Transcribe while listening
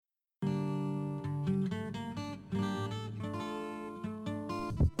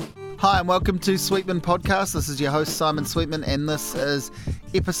Hi and welcome to Sweetman Podcast. This is your host Simon Sweetman and this is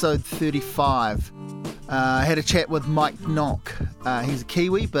episode 35. I had a chat with Mike Nock. He's a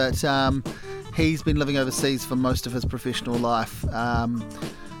Kiwi, but he's been living overseas for most of his professional life.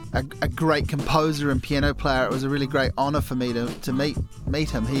 A great composer and piano player. It was a really great honour for me to meet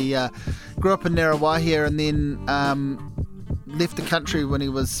him. He grew up in Narawahia and then left the country when he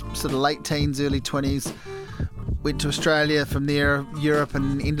was sort of late teens, early 20s. Went to Australia, from there Europe,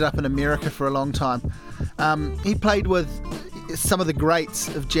 and ended up in America for a long time. He played with some of the greats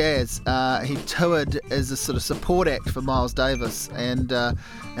of jazz. He toured as a sort of support act for Miles Davis, and I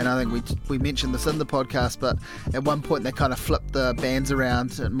think we mentioned this in the podcast, but at one point they kind of flipped the bands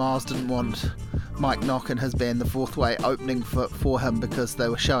around, and Miles didn't want Mike Nock and his band, The Fourth Way, opening for him because they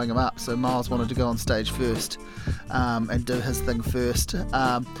were showing him up, so Miles wanted to go on stage first and do his thing first.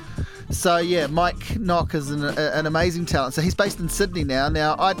 So yeah, Mike Nock is an amazing talent. So he's based in Sydney now.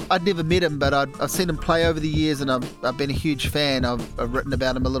 Now I'd never met him, but I've seen him play over the years, and I've been a huge fan. I've written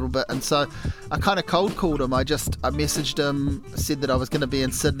about him a little bit, and so I kind of cold called him. I messaged him, said that I was going to be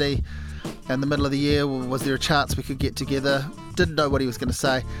in Sydney in the middle of the year. Was there a chance we could get together? Didn't know what he was going to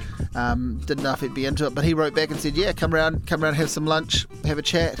say. Didn't know if he'd be into it, but he wrote back and said, "Yeah, come around, have some lunch, have a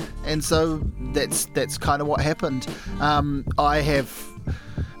chat." And so that's kind of what happened. I have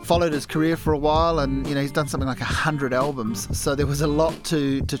followed his career for a while, and he's done something like 100 albums, so there was a lot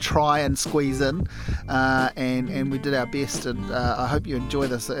to try and squeeze in, and we did our best, and I hope you enjoy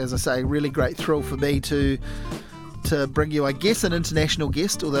this. As I say, really great thrill for me to bring you, I guess, an international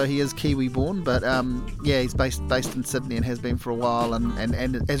guest, although he is Kiwi-born, but he's based in Sydney and has been for a while,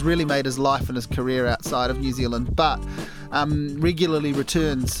 and has really made his life and his career outside of New Zealand, but regularly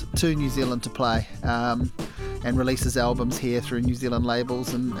returns to New Zealand to play, and releases albums here through New Zealand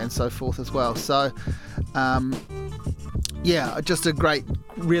labels and so forth as well. So just a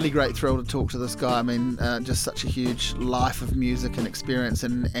really great thrill to talk to this guy. I mean, just such a huge life of music and experience,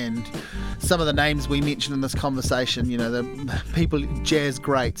 and some of the names we mentioned in this conversation, the people, jazz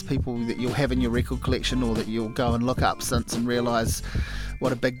greats, people that you'll have in your record collection or that you'll go and look up since and realise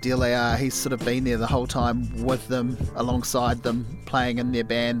what a big deal they are. He's sort of been there the whole time with them, alongside them, playing in their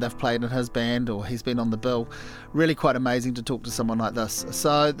band. They've played in his band, or he's been on the bill. Really quite amazing to talk to someone like this.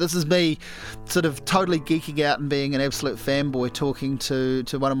 So this is me sort of totally geeking out and being an absolute fanboy, talking to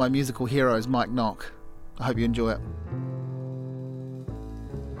one of my musical heroes, Mike Nock. I hope you enjoy it.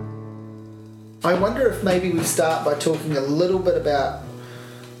 I wonder if maybe we start by talking a little bit about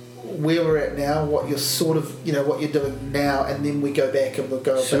where we're at now, what you're sort of, what you're doing now, and then we go back and we'll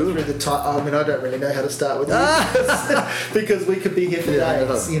go through the time. I mean, I don't really know how to start with you because we could be here for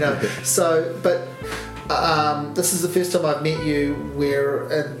days, So, but this is the first time I've met you.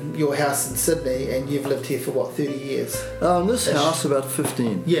 We're in your house in Sydney, and you've lived here for what, 30 years? In this house, about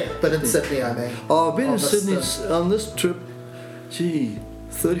 15. Yeah, but 15. In Sydney, I mean. I've been in Sydney on this trip,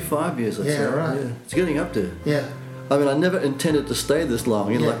 35 years, I'd say. Right. Yeah, it's getting up there. Yeah. I mean, I never intended to stay this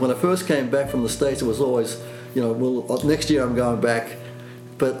long. Like when I first came back from the States, it was always, next year I'm going back.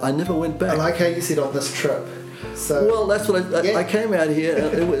 But I never went back. I like how you said on this trip. So, well, that's what I came out here.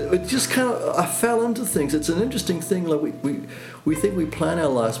 It just kind of, I fell into things. It's an interesting thing. Like we think we plan our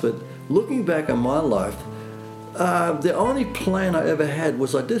lives, but looking back on my life, the only plan I ever had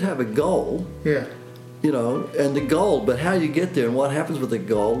was I did have a goal. Yeah. And the goal, but how you get there and what happens with the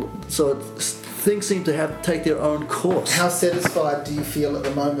goal. So things seem to take their own course. How satisfied do you feel at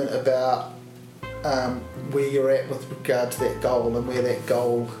the moment about where you're at with regard to that goal, and where that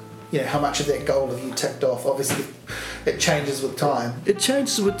goal, how much of that goal have you ticked off? Obviously, it changes with time. It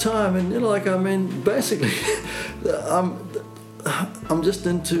changes with time, and basically, I'm just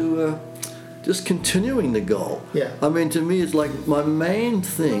into just continuing the goal. Yeah. I mean, to me, it's like my main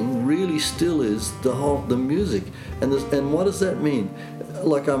thing really still is the music, and what does that mean?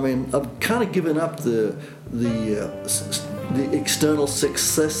 I've kind of given up the external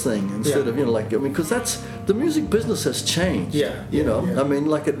success thing instead of because that's the music business has changed. Yeah. I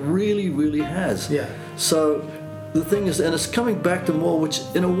mean, it really, really has. Yeah. So the thing is, and it's coming back to more, which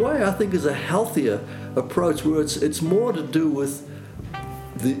in a way I think is a healthier approach, where it's more to do with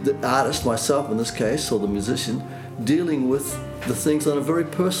the artist, myself in this case, or the musician, dealing with the things on a very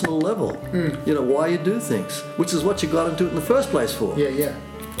personal level. Why you do things, which is what you got into it in the first place for. Yeah.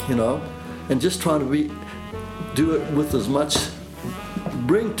 And just trying to do it with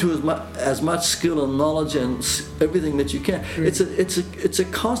bring to as much skill and knowledge and everything that you can. It's a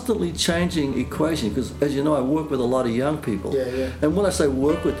constantly changing equation, because as you know, I work with a lot of young people. Yeah. And when I say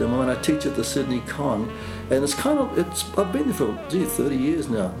work with them, I teach at the Sydney Con, and I've been there for 30 years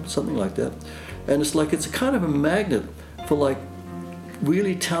now, something like that. And it's a kind of a magnet for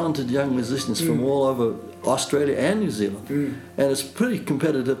really talented young musicians from all over Australia and New Zealand, and it's pretty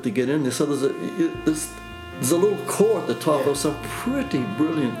competitive to get in there. So there's a little core at the top of some pretty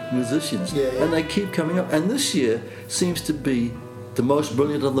brilliant musicians, and they keep coming up. And this year seems to be the most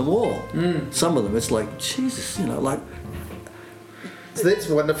brilliant of them all. Some of them, it's like, Jesus, like. So that's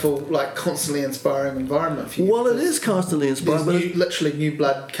a wonderful, like, constantly inspiring environment for you. Well, it is constantly inspiring. There's literally new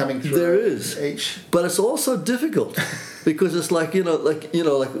blood coming through. There is. But it's also difficult because it's like, we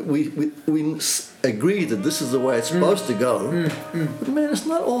agree that this is the way it's supposed to go. But man, it's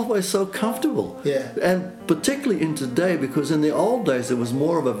not always so comfortable. Yeah. And particularly in today, because in the old days there was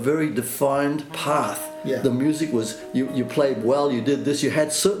more of a very defined path. Yeah. The music was, you played well, you did this, you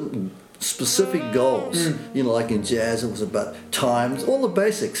had certain specific goals, like in jazz it was about times, all the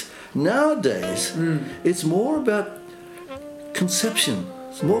basics. Nowadays it's more about conception.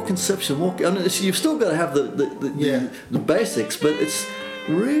 It's more conception, you've still got to have the basics, but it's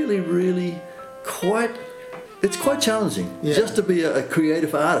really quite challenging just to be a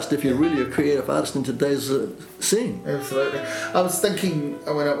creative artist, if you're really a creative artist in today's scene. Absolutely. I was thinking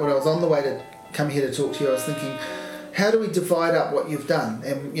when I was on the way to come here to talk to you, I was thinking, how do we divide up what you've done?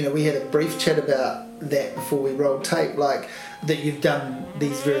 And we had a brief chat about that before we rolled tape, like that you've done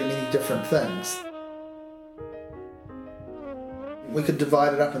these very many different things. We could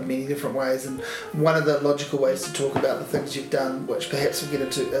divide it up in many different ways, and one of the logical ways to talk about the things you've done, which perhaps we'll get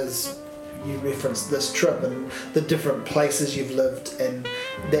into, is you referenced this trip and the different places you've lived, and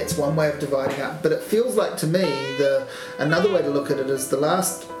that's one way of dividing up. But it feels like to me another way to look at it is the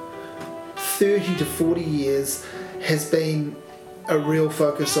last 30 to 40 years has been a real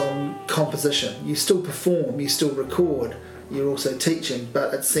focus on composition. You still perform, you still record, you're also teaching,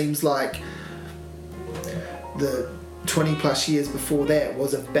 but it seems like the 20 plus years before that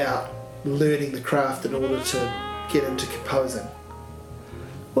was about learning the craft in order to get into composing.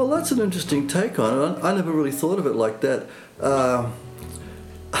 Well, that's an interesting take on it. I never really thought of it like that.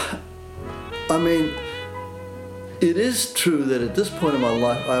 I mean, it is true that at this point in my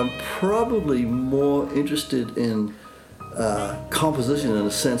life I'm probably more interested in composition in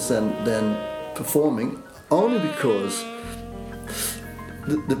a sense than performing, only because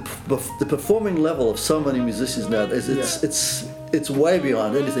the performing level of so many musicians nowadays, it's way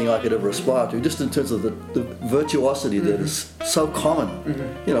beyond anything I could ever aspire to, just in terms of the virtuosity that is so common.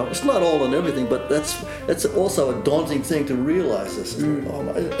 It's not all and everything, but that's also a daunting thing to realize this.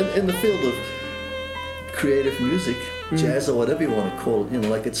 In the field of creative music, jazz or whatever you want to call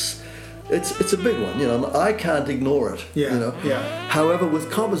it, it's a big one. I can't ignore it. However,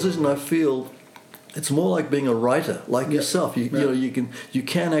 with composition, I feel it's more like being a writer, like yourself. You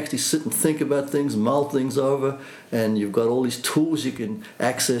can actually sit and think about things, mull things over, and you've got all these tools you can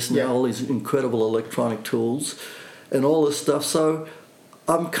access now, all these incredible electronic tools, and all this stuff. So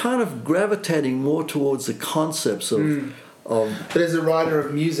I'm kind of gravitating more towards the concepts of. But as a writer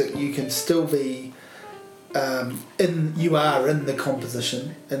of music, you can still be. You are in the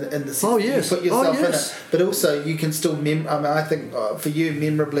composition in the sense you put yourself in it, but also you can still I think for you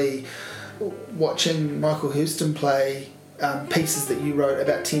memorably watching Michael Houston play pieces that you wrote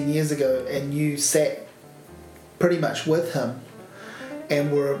about 10 years ago, and you sat pretty much with him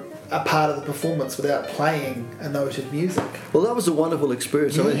and were a part of the performance without playing a note of music. Well, that was a wonderful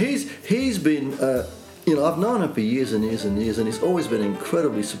experience. I mean, he's been I've known him for years and years and years, and he's always been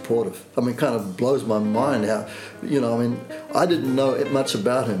incredibly supportive. I mean, kind of blows my mind how, I didn't know much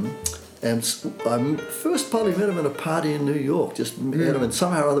about him, and I first probably met him at a party in New York, just met him, and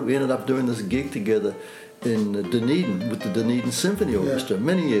somehow or other we ended up doing this gig together in Dunedin with the Dunedin Symphony Orchestra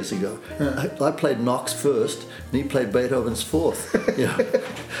many years ago. I played Knock's first, and he played Beethoven's fourth. It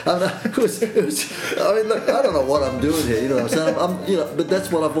was, look, I don't know what I'm doing here. You know what I'm saying? But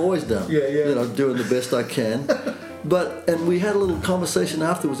that's what I've always done. Doing the best I can. And we had a little conversation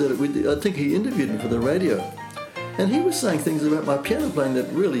afterwards. I think he interviewed me for the radio, and he was saying things about my piano playing that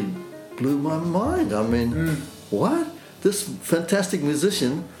really blew my mind. I mean, what? This fantastic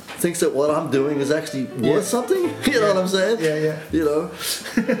musician thinks that what I'm doing is actually worth something. You know what I'm saying?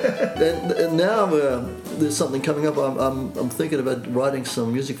 And now there's something coming up. I'm thinking about writing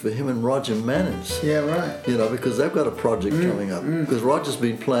some music for him and Roger Manners. Because they've got a project coming up. Because Roger's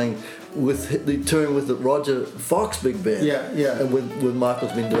been playing touring with the Roger Fox Big Band. And with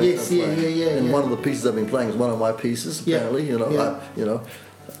Michael's been doing And one of the pieces I've been playing is one of my pieces. Apparently,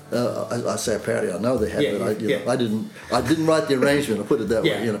 I say apparently, I know they have it. I didn't write the arrangement. I put it that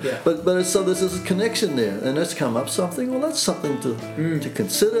way. But so there's this connection there, and that's come up something. Well, that's something to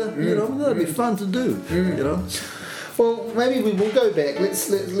consider. That'd be fun to do. Well, maybe we will go back.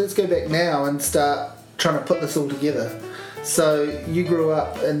 Let's go back now and start trying to put this all together. So you grew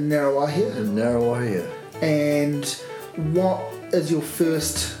up in Narrawahia? In Narrawahia. And what is your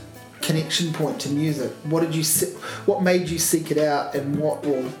first connection point to music? What made you seek it out, and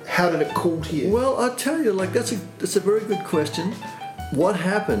how did it call to you? Well, I'll tell you, that's a very good question. What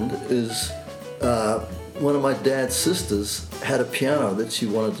happened is one of my dad's sisters had a piano that she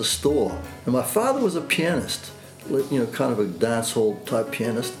wanted to store, and my father was a pianist, kind of a dance hall type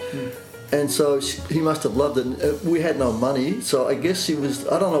pianist. And so he must have loved it. We had no money, so I guess I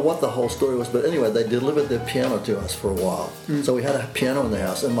don't know what the whole story was, but anyway, they delivered their piano to us for a while. So we had a piano in the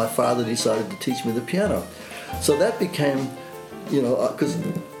house, and my father decided to teach me the piano. So that became,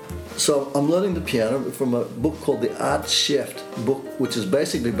 so I'm learning the piano from a book called The Art Shift book, which is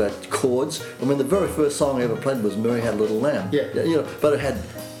basically about chords. I mean, the very first song I ever played was Mary Had a Little Lamb. Yeah. But it had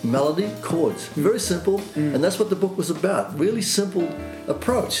melody, chords, very simple, and that's what the book was about. Really simple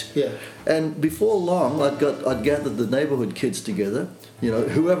approach. Yeah. And before long, I'd gathered the neighborhood kids together.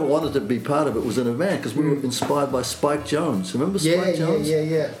 Whoever wanted to be part of it was in a band, because we were inspired by Spike Jones. Remember Spike Jones?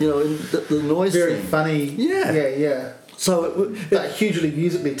 Yeah. In the noise very thing. Funny. Yeah. So but hugely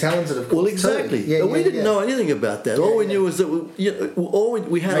musically talented, of course. Well, exactly. We didn't know anything about that. All we knew was that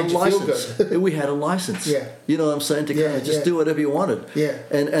we had a license. We had a license. Yeah. You know what I'm saying? To kind of just do whatever you wanted. Yeah.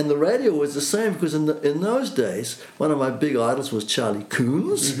 And the radio was the same, because in those days, one of my big idols was Charlie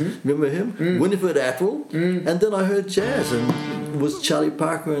Coons. Remember him? Winifred Atwell. And then I heard jazz, and was Charlie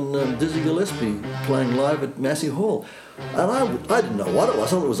Parker and Dizzy Gillespie playing live at Massey Hall. And I didn't know what it was.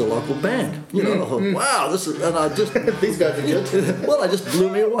 I thought it was a local band. I thought, wow, this is... And I just... These guys are good. Well, I just blew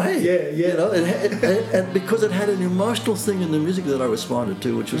me away. Yeah. And because it had an emotional thing in the music that I responded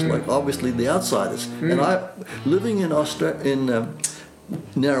to, which was like, obviously, The Outsiders. And living in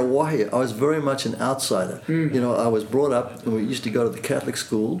Narrawahia, I was very much an outsider. I was brought up, and we used to go to the Catholic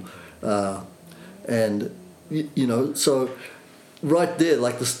school. So... Right there,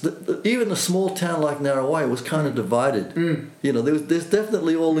 even a small town like Narrawahia was kind of divided. There's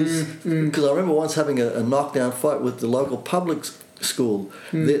definitely all these... Because I remember once having a knockdown fight with the local public school.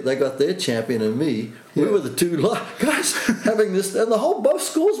 They got their champion and me. We were the two guys having this... And both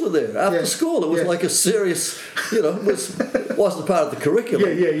schools were there after school. It was like a serious... it wasn't part of the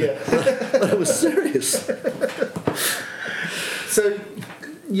curriculum. But it was serious. So...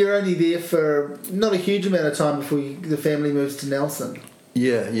 You're only there for not a huge amount of time before the family moves to Nelson.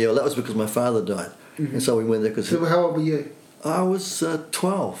 Yeah. Well, that was because my father died, and so we went there. So how old were you? I was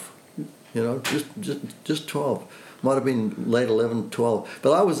 12. Just 12. Might have been late 11, 12.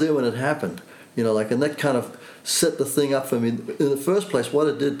 But I was there when it happened. And that kind of set the thing up for me. In the first place, what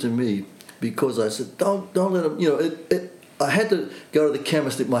it did to me, because I said, don't let him. I had to go to the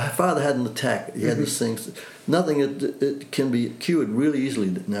chemist. My father had an attack. He had these things. Nothing it can be cured really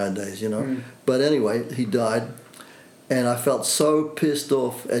easily nowadays, But anyway, he died, and I felt so pissed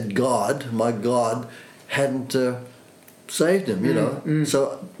off at God. My God hadn't saved him,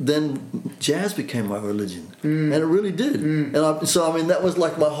 So then jazz became my religion, and it really did. And that was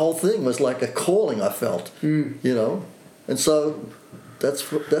like my whole thing was like a calling I felt, And so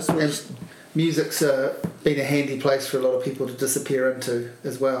that's what. Music's been a handy place for a lot of people to disappear into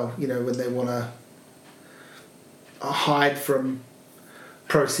as well, when they want to hide from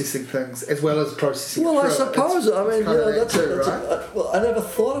processing things as well as processing. Well, I suppose, I never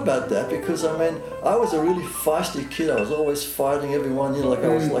thought about that, because, I was a really feisty kid. I was always fighting everyone, I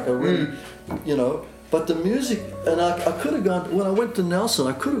was like a really, But the music, and I could have gone, when I went to Nelson,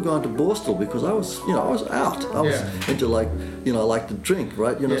 I could have gone to Borstal, because I was out. I was into I like to drink,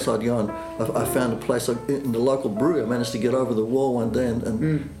 right? So I'd gone, I found a place in the local brewery. I managed to get over the wall one day,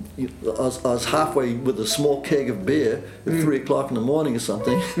 and I was halfway with a small keg of beer at 3 o'clock in the morning or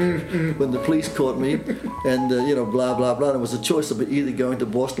something, when the police caught me, and, blah, blah, blah. And it was a choice of either going to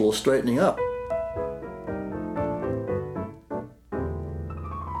Borstal or straightening up.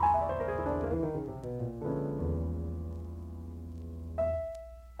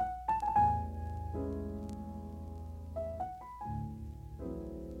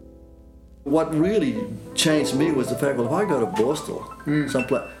 What really changed me was the fact, well, if I go to Borstal,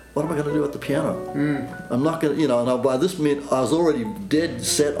 someplace, what am I going to do at the piano? I'm not going to, and by this minute, I was already dead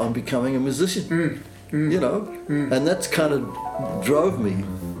set on becoming a musician, and that's kind of drove me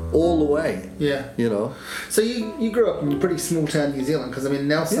all the way. So you grew up in a pretty small town New Zealand, because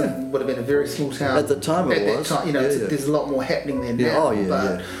Nelson would have been a very small town at the time. There's a lot more happening there now.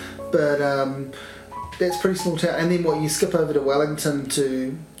 But that's a pretty small town. And then you skip over to Wellington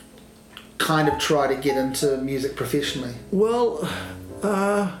to kind of try to get into music professionally? Well,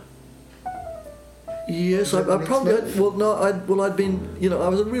 Yes, I probably. I'd been. I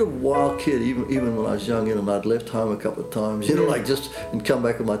was a real wild kid, even when I was young, and I'd left home a couple of times, and come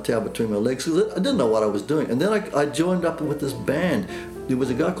back with my tail between my legs because I didn't know what I was doing. And then I joined up with this band. There was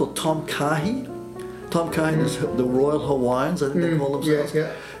a guy called Tom Kahi. Tom Kahi is the Royal Hawaiians, I think they call themselves.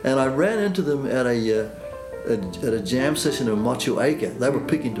 Yeah. And I ran into them at a jam session in Motueka. They were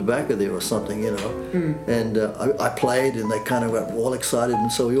picking tobacco there or something, And I played, and they kind of got all excited,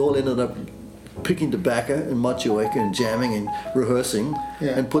 and so we all ended up picking tobacco in Motueka and jamming and rehearsing,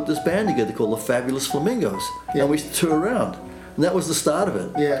 and put this band together called the Fabulous Flamingos. And we used to tour around, and that was the start of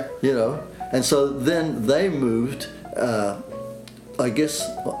it. And so then they moved. I guess,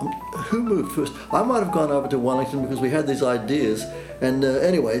 who moved first? I might have gone over to Wellington because we had these ideas, and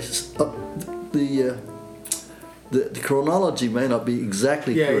anyways, the chronology may not be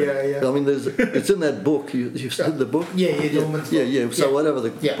exactly correct. Yeah. I mean, it's in that book. You've seen the book? Yeah. So whatever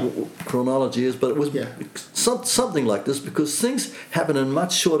the chronology is, but it was something like this because things happen in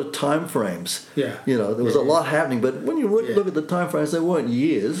much shorter time frames. Yeah. There was a lot happening, but when you look at the time frames, they weren't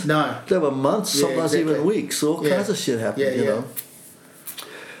years. No. They were months, sometimes even weeks. All kinds of shit happened.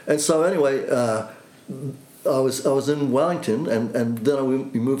 And so anyway, I was in Wellington, and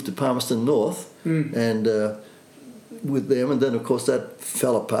then we moved to Palmerston North, and with them, and then of course that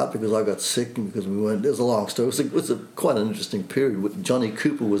fell apart because I got sick and because we weren't. There's a long story. It was quite an interesting period. Johnny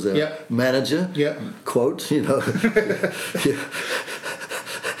Cooper was our manager. Quote, And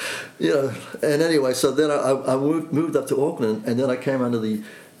anyway, so then I moved up to Auckland, and then I came under the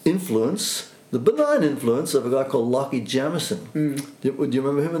influence. The benign influence of a guy called Lockie Jamison. Do you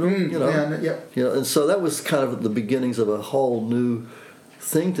remember him at all? And so that was kind of the beginnings of a whole new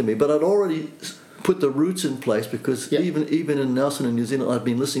thing to me. But I'd already put the roots in place because even in Nelson in New Zealand, I'd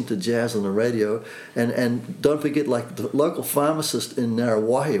been listening to jazz on the radio. And don't forget, like the local pharmacist in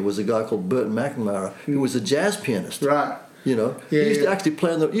Narrawahia was a guy called Bert McNamara, who was a jazz pianist. Right. He used to actually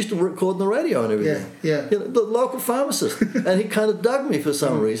play used to record on the radio and everything. The local pharmacist, and he kind of dug me for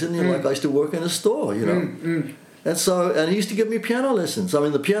some reason. Like I used to work in a store, and he used to give me piano lessons. I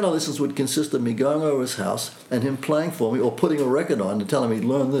mean, the piano lessons would consist of me going over his house and him playing for me or putting a record on and telling me,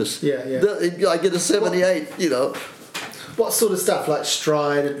 learn this. I get a 78, What sort of stuff, like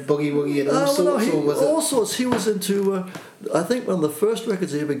stride and boogie woogie and all sorts? All sorts. He was into. I think one of the first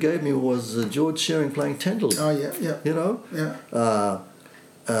records he ever gave me was George Shearing playing Tenderly. Oh yeah.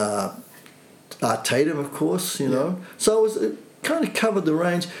 Art Tatum, of course. So it kind of covered the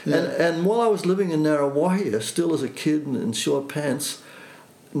range. And while I was living in Narrawahia, still as a kid in short pants,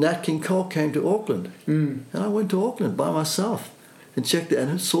 Nat King Cole came to Auckland, and I went to Auckland by myself and checked it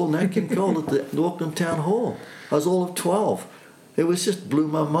and saw Nat King Cole at the Auckland Town Hall. I was all of 12. It was just blew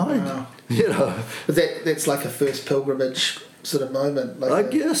my mind. Wow. But that's like a first pilgrimage sort of moment. I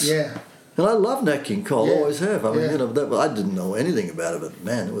guess. Yeah. And I love Nat King Cole, always have. I mean, I didn't know anything about it, but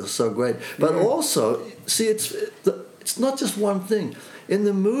man, it was so great. But also, see, it's not just one thing. In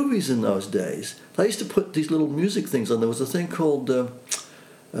the movies in those days, they used to put these little music things on. There was a thing called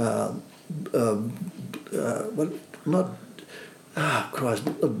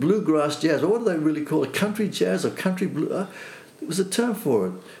bluegrass jazz. Or what do they really call it? Country jazz or country blue? It was a term for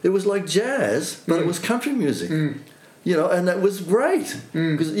it. It was like jazz, but it was country music. And that was great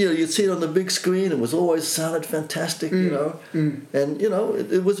because you'd see it on the big screen. It was always sounded fantastic, and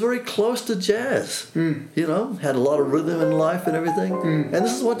it was very close to jazz. Had a lot of rhythm in life and everything. And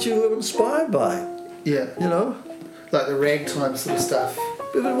this is what you were inspired by. Like the ragtime sort of stuff.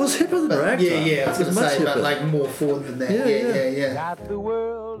 But it was hipper than ragtime. I was going to say, but like more forward than that. Yeah.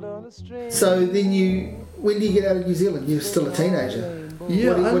 So then when do you get out of New Zealand? You're still a teenager.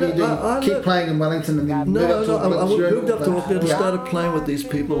 Yeah, what do you do? Keep playing in Wellington and then No. I moved up to Auckland and started playing with these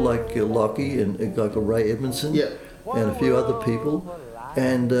people like Lockie and a guy called Ray Edmondson and a few other people.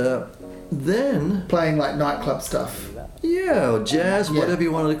 And then... Playing like nightclub stuff. Yeah, or jazz, whatever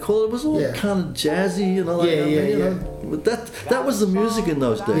you wanted to call it. It was all kind of jazzy, But that was the music in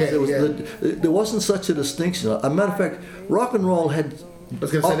those days. There wasn't such a distinction. As a matter of fact, rock and roll had... I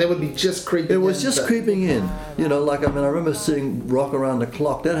was going to say, that would be just creeping in. It was just creeping in. I remember seeing Rock Around the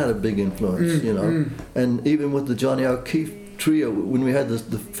Clock. That had a big influence, And even with the Johnny O'Keefe trio, when we had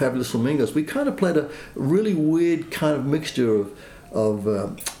the Fabulous Flamingos, we kind of played a really weird kind of mixture of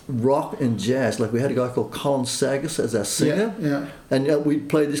rock and jazz. Like we had a guy called Colin Sagas as our singer. And we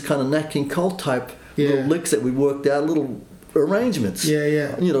played this kind of Nat King Cole type little licks that we worked out, little arrangements.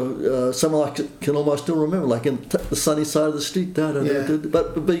 Yeah. Some I can almost still remember, like in the sunny side of the street.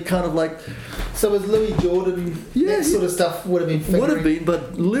 But be kind of like. So was Louis Jordan, that sort of stuff would have been figuring? Would have been,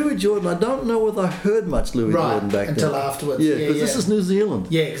 but Louis Jordan, I don't know whether I heard much Louis Jordan back then. Until afterwards. Yeah, because this is New Zealand.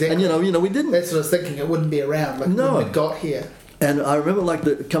 Yeah, exactly. And we didn't. That's what I was thinking. It wouldn't be around. Like when it got here. And I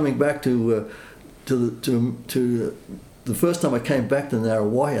remember coming back to the first time I came back to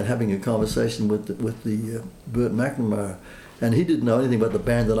Narrawai and having a conversation with the Burt McNamara. And he didn't know anything about the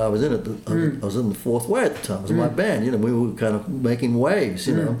band that I was in. I was in the Fourth Way at the time. It was my band. We were kind of making waves,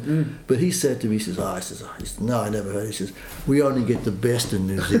 But he said to me, he says, no, I never heard. He says, we only get the best in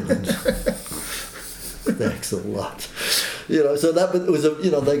New Zealand. Thanks a lot. So that was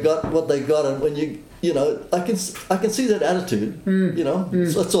they got what they got, and when I can see that attitude.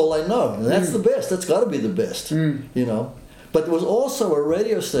 That's all I know, and that's the best. That's got to be the best. But there was also a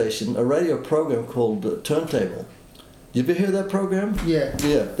radio station, a radio program called Turntable. Did you ever hear that program? Yeah.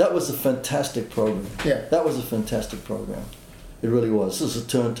 Yeah, that was a fantastic program. Yeah. That was a fantastic program. It really was. This is a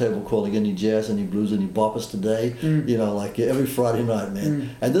turntable calling any jazz, any blues, any boppers today. Like every Friday night,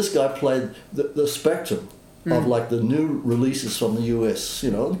 man. And this guy played the spectrum of like the new releases from the US.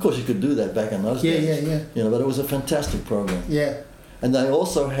 Of course you could do that back in those days. Yeah. But it was a fantastic program. Yeah. And they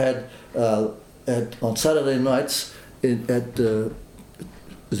also had on Saturday nights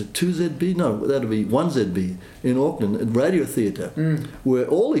is it 2ZB? No, that'll be 1ZB in Auckland, at Radio Theatre, where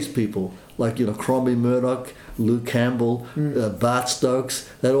all these people, like, Crombie Murdoch, Lou Campbell, Bart Stokes,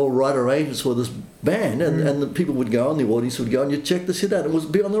 they'd all write arrangements for this band, and the people would go, and the audience would go, and you'd check this shit out, and it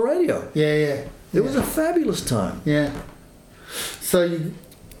would be on the radio. Yeah. It was a fabulous time. Yeah. So you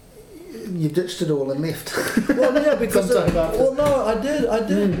ditched it all and left. Well, yeah, because... I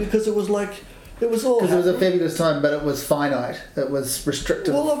did, because it was like... It was all... Because it was a fabulous time, but it was finite. It was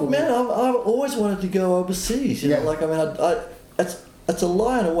restrictive. Well, man, I've always wanted to go overseas. That's a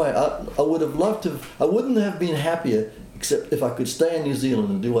lie in a way. I would have loved to... I wouldn't have been happier except if I could stay in New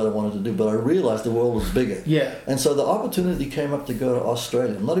Zealand and do what I wanted to do, but I realised the world was bigger. Yeah. And so the opportunity came up to go to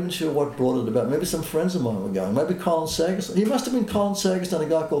Australia. I'm not even sure what brought it about. Maybe some friends of mine were going. Maybe Colin Sagerson. He must have been Colin Sagerson and a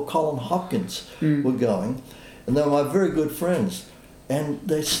guy called Colin Hopkins were going. And they were my very good friends. And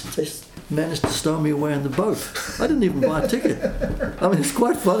they managed to stow me away on the boat. I didn't even buy a ticket. I mean, it's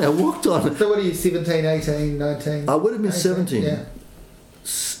quite funny. I walked on. So what are you, 17, 18, 19? I would have been 17. Yeah.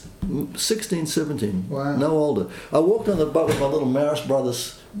 16, 17. Wow. No older. I walked on the boat with my little Maris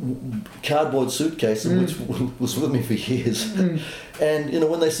Brothers cardboard suitcase, which was with me for years. And,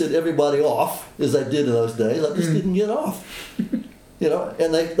 when they said everybody off, as they did in those days, I just didn't get off.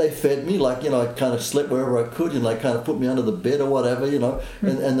 And they fed me, like, I kind of slept wherever I could, they kind of put me under the bed or whatever,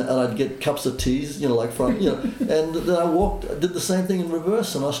 and I'd get cups of teas, and then I did the same thing in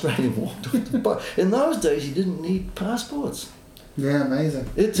reverse in Australia and walked off the boat. In those days, you didn't need passports. Yeah, amazing.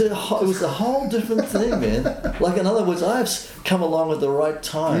 It was a whole different thing, man. Like, in other words, I've come along at the right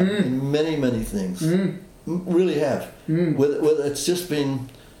time in many, many things. Really have. Whether it's just been,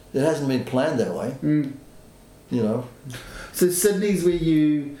 it hasn't been planned that way, So Sydney's where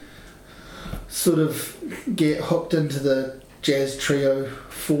you sort of get hooked into the jazz trio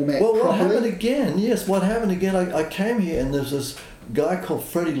format properly? What happened again, I came here and there's this guy called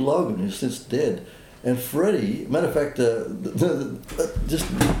Freddie Logan who's since dead. And Freddie, matter of fact, just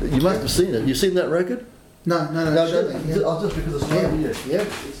you must have seen it. You seen that record? No. Just because it's right here. Yeah.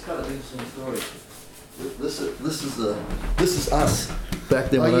 It's kind of an interesting story. This is us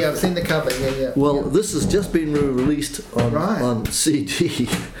back then. I've seen the cover. Yeah. Well, this has just been released on CD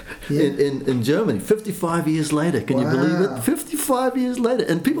in Germany. 55 years later, can you believe it? 55 years later,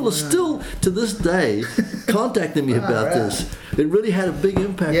 and people are still to this day contacting me about this. It really had a big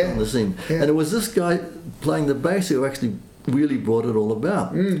impact on the scene, and it was this guy playing the bass who actually really brought it all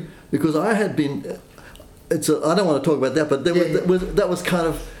about. Because I had been. I don't want to talk about that, but that was kind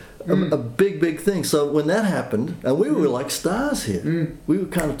of. A big thing. So when that happened, and we were like stars here, we were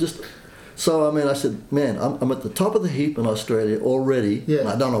kind of just. So I mean, I said, man, I'm at the top of the heap in Australia already. And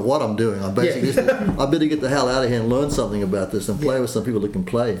I don't know what I'm doing. I'm basically I better get the hell out of here and learn something about this and play with some people that can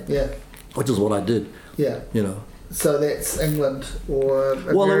play. Yeah. Which is what I did. Yeah. So that's England or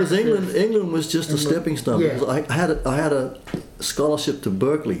America? Well, it was England. England was just a stepping stone because I had a scholarship to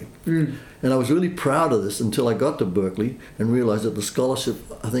Berkeley. And I was really proud of this until I got to Berkeley and realized that the scholarship,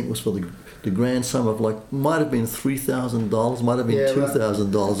 I think, was for the grand sum of might have been $3,000, might have been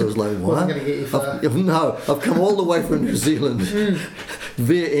 $2,000. I was like, what? Wasn't going to get you far. No, I've come all the way from New Zealand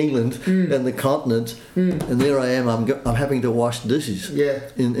via England and the continent, and there I am. I'm having to wash dishes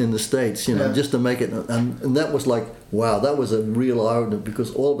in the States, just to make it. And that was like, wow, that was a real eye-opener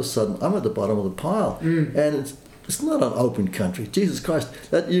because all of a sudden I'm at the bottom of the pile, and it's not an open country. Jesus Christ,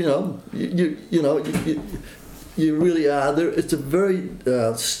 that you really are there. It's a very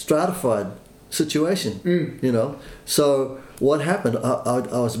stratified situation, So what happened?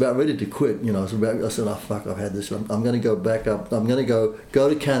 I was about ready to quit. I said, "Oh fuck, I've had this. I'm going to go back up. I'm going to go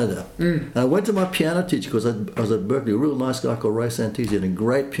to Canada." And I went to my piano teacher because I was at Berkeley. A real nice guy called Ray Santisi, and a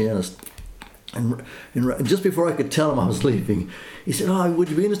great pianist. And just before I could tell him I was leaving, he said, "Oh, would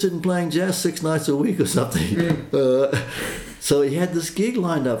you be interested in playing jazz 6 nights a week or something?" So he had this gig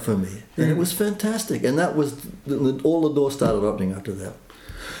lined up for me, and it was fantastic. And that was all the doors started opening after that.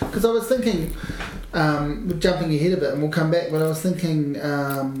 Because I was thinking, jumping ahead a bit, and we'll come back, but I was thinking,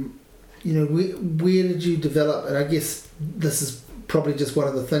 where did you develop, and I guess this is probably just one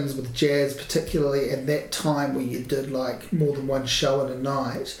of the things with jazz, particularly at that time where you did like more than one show in a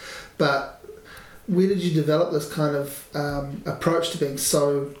night, but where did you develop this kind of approach to being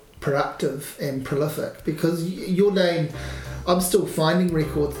so productive and prolific? Because your name, I'm still finding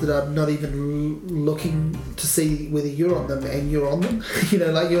records that I'm not even looking to see whether you're on them, and you're on them.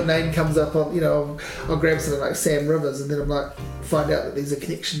 Like your name comes up on, I'll grab something like Sam Rivers, and then I'm like, find out that there's a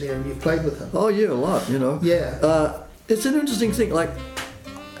connection there, and you've played with him. Oh yeah, a lot. Yeah. It's an interesting thing. Like,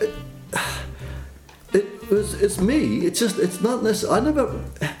 it's me. It's not necessarily.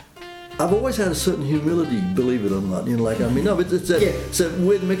 I've always had a certain humility, believe it or not. It's a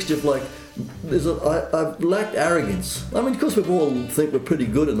weird mixture of like. I've lacked arrogance. I mean, of course, we all think we're pretty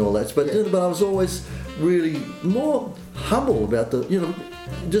good and all that, but I was always really more humble about I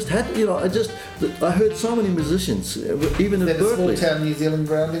heard so many musicians, even in Berkeley. Small town New Zealand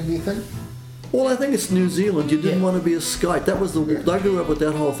grounding, do you think? Well, I think it's New Zealand. You didn't want to be a skite. That was I grew up with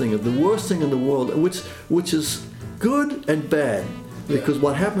that whole thing of the worst thing in the world, which is good and bad. Because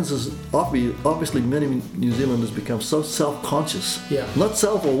what happens is obviously many New Zealanders become so self-conscious, not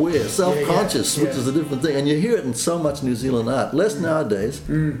self-aware, self-conscious, which is a different thing. And you hear it in so much New Zealand art, less nowadays,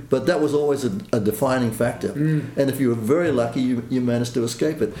 but that was always a defining factor. And if you were very lucky, you managed to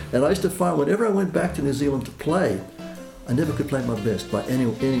escape it. And I used to find whenever I went back to New Zealand to play, I never could play my best by any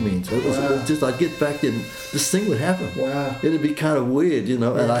means. It was just, I'd get back there and this thing would happen. Wow. It'd be kind of weird,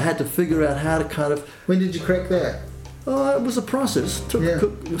 and I had to figure out how to kind of... When did you crack that? It was a process. It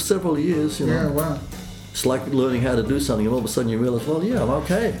took several years, Yeah, wow. It's like learning how to do something, and all of a sudden you realise, well, yeah, I'm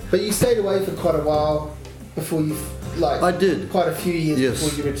okay. But you stayed away for quite a while before you, I did. Quite a few years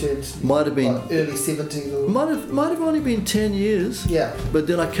before you returned. Might have been early 70s. Or... Might have only been 10 years. Yeah. But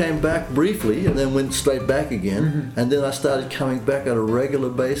then I came back briefly, and then went straight back again, and then I started coming back on a regular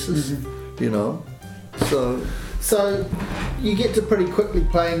basis, So you get to pretty quickly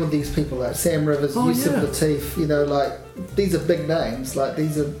playing with these people like Sam Rivers, Yusef Lateef, these are big names.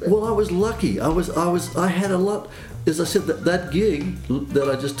 Well, I was lucky. I had a lot. As I said, that gig that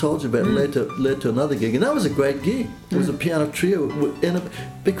I just told you about led to another gig, and that was a great gig. It was a piano trio,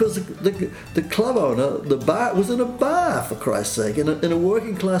 because the club owner, the bar, was in a bar, for Christ's sake, in a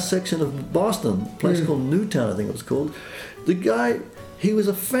working class section of Boston, a place called Newtown, I think it was called. The guy. He was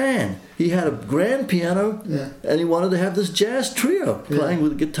a fan. He had a grand piano, and he wanted to have this jazz trio playing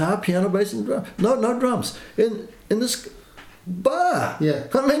with guitar, piano, bass, and drum. No drums in this bar. Yeah.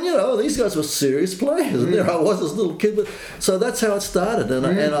 I mean, these guys were serious players, and there I was, this little kid. So that's how it started, and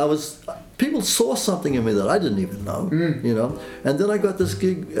I was. People saw something in me that I didn't even know, And then I got this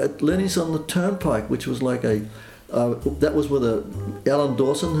gig at Lenny's on the Turnpike, which was like that was with Alan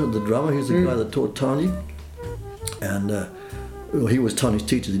Dawson, the drummer. He's the guy that taught Tony, and. Well, he was Tony's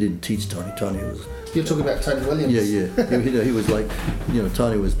teacher. He didn't teach Tony. Tony was... You're talking about Tony Williams. Yeah. He was like,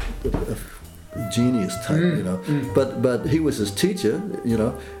 Tony was a genius type, But he was his teacher,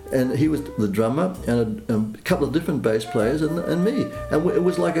 and he was the drummer and a couple of different bass players and me. And it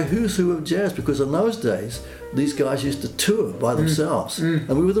was like a who's who of jazz, because in those days, these guys used to tour by themselves. And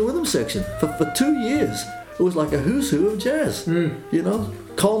we were the rhythm section for 2 years. It was like a who's who of jazz,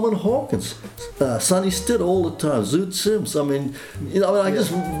 Coleman Hawkins, Sonny Stitt all the time, Zoot Sims. I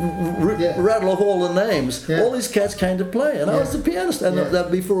just rattle off all the names. Yeah. All these cats came to play, and I was the pianist, and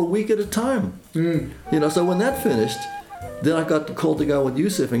that'd be for a week at a time. So when that finished, then I got called to go with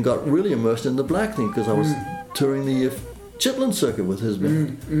Yusef and got really immersed in the black thing, because I was touring the Chitlin circuit with his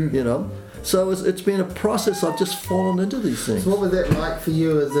band, So it's been a process. I've just fallen into these things. So what was that like for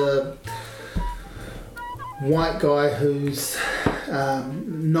you as a white guy who's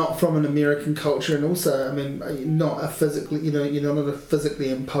not from an American culture, and also, not a physically, you're not a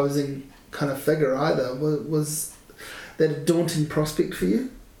physically imposing kind of figure either. Was that a daunting prospect for you?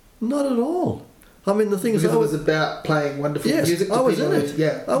 Not at all. I mean, the thing is, because it was about playing wonderful music to I was people. in it.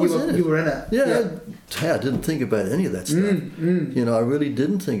 Yeah, I was in it. You were in it. Yeah. I didn't think about any of that stuff. You know, I really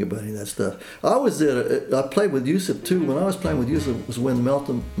didn't think about any of that stuff. I was there. I played with Yusef too. When I was playing with Yusef was when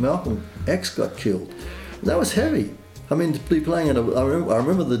Malcolm X got killed. And that was heavy. I mean, to be playing in I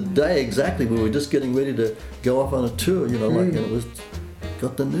remember the day exactly. We were just getting ready to go off on a tour. You know, like and it was.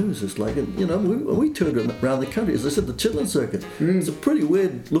 Got the news. It's like, you know, we toured around the country. As I said, the Chitlin Circuit. It's a pretty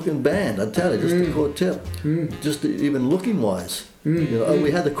weird looking band, I tell you, just the quartet, just even looking wise. You know, we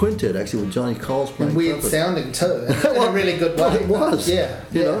had the quintet actually with Johnny Coles playing. And weird trumpet. sounding too, in a really good way. Well, it was. Yeah,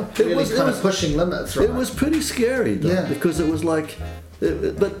 you know, it was pushing limits. Right? It was pretty scary though, because it was like,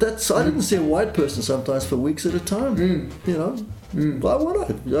 but that's I didn't see a white person sometimes for weeks at a time. You know, why would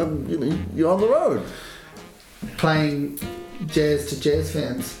I? You know, you're on the road playing jazz to jazz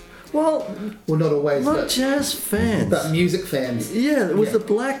fans. Well, not always. Not jazz fans. But music fans. Yeah, it was the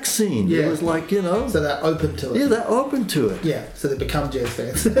black scene. Yeah. It was like, you know. So they're open to it. Yeah, they're open to it. Yeah, so they become jazz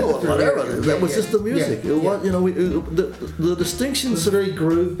fans. Well, whatever. That was just the music. It was, you know, the distinctions. It's very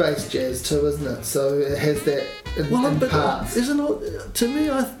groove-based jazz too, isn't it? So it has that in parts. Isn't it?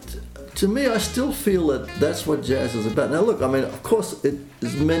 To me, I still feel that that's what jazz is about. Now, look, I mean, of course,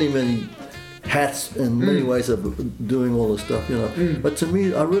 there's many hats and many ways of doing all this stuff, you know. But to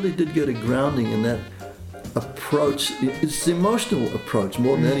me, I really did get a grounding in that approach. It's the emotional approach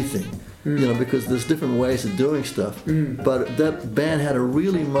more than anything, you know, because there's different ways of doing stuff. But that band had a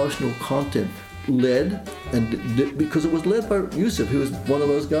really emotional content, because it was led by Yusef, who was one of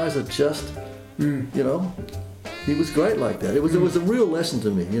those guys that just, you know. He was great like that. It was a real lesson to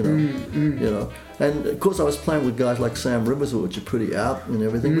me, you know. You know, and of course I was playing with guys like Sam Rivers, which are pretty out and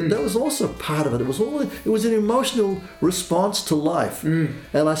everything. But that was also part of it. It was an emotional response to life, and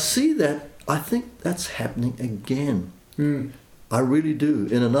I see that. I think that's happening again. I really do,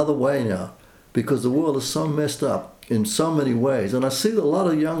 in another way now, because the world is so messed up in so many ways, and I see a lot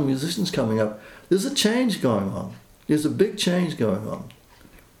of young musicians coming up. There's a change going on. There's a big change going on.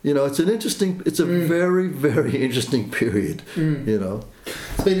 You know, it's a very, very interesting period, you know.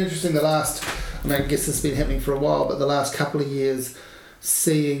 It's been interesting I guess it's been happening for a while, but the last couple of years,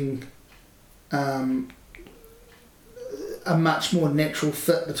 seeing a much more natural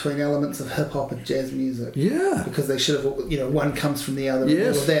fit between elements of hip-hop and jazz music. Yeah. Because they should have, you know, one comes from the other and all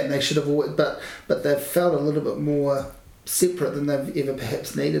of that, and they should have always, but they've felt a little bit more separate than they've ever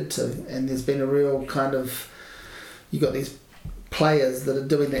perhaps needed to, and there's been a real kind of, you got these players that are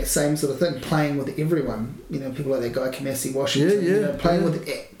doing that same sort of thing, playing with everyone. You know, people like that guy Kamasi Washington. You know, playing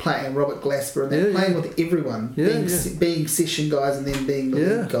Robert Glasper, and then playing with everyone, being session guys and then being the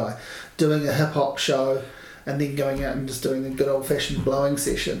lead guy, doing a hip hop show, and then going out and just doing a good old fashioned blowing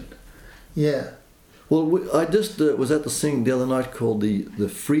session. Yeah. Well, I just was at the thing the other night called the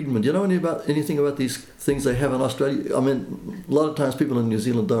Friedman. Do you know anything about these things they have in Australia? I mean, a lot of times people in New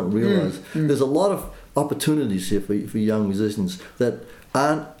Zealand don't realise there's a lot of opportunities here for young musicians that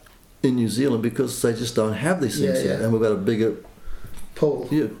aren't in New Zealand because they just don't have these things yet, and we've got a bigger pool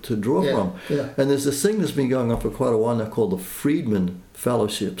to draw from. And there's this thing that's been going on for quite a while now called the Friedman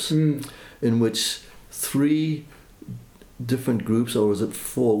Fellowships, in which 3 different groups, or was it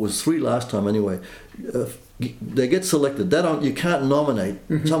 4? It was 3 last time anyway. They get selected. You can't nominate.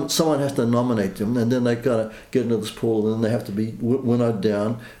 Someone has to nominate them, and then they gotta get into this pool, and then they have to be winnowed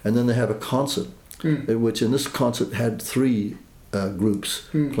down, and then they have a concert. Which in this concert had 3 groups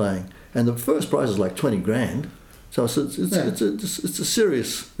playing, and the first prize is like 20 grand. So it's a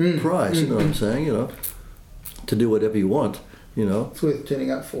serious prize. You know what I'm saying? You know, to do whatever you want. You know, it's worth turning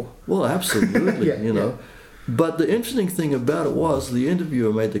up for. Well, absolutely. You know, but the interesting thing about it was the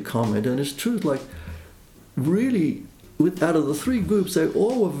interviewer made the comment, and it's true. Like, really, out of the 3 groups, they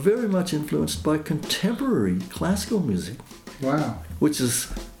all were very much influenced by contemporary classical music. Wow. Which is.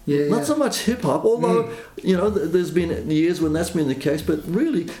 Not so much hip-hop, although, you know, there's been years when that's been the case, but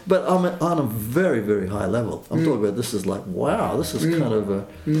on a very, very high level. I'm talking about this is like, wow, this is kind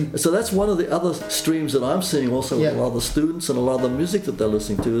of so that's one of the other streams that I'm seeing also with a lot of the students and a lot of the music that they're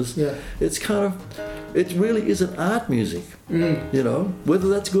listening to is it's kind of, it really is an art music, you know, whether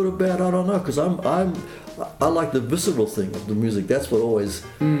that's good or bad, I don't know, because I like the visceral thing of the music, that's what always,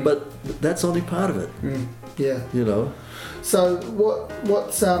 but that's only part of it, you know. So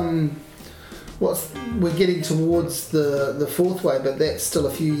what's we're getting towards the 4th wave, but that's still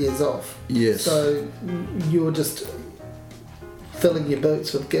a few years off. Yes. So you're just filling your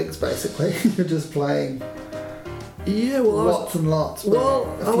boots with gigs, basically. You're just playing. Yeah, well, lots and lots. Well,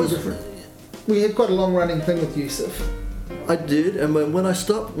 we had quite a long running thing with Yusef. I did, and when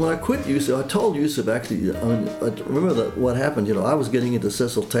I quit Yusef, I told Yusef actually. I mean, I remember that what happened. I was getting into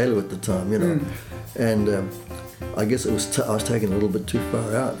Cecil Taylor at the time, and I guess it was I was taking it a little bit too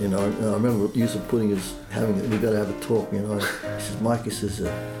far out, And I remember Yusef we got to have a talk, He says, Mike, he says,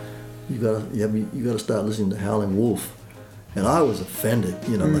 you got to start listening to Howling Wolf, and I was offended,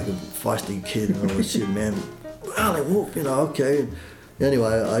 like a feisty kid and all this shit, man. Howling Wolf, okay.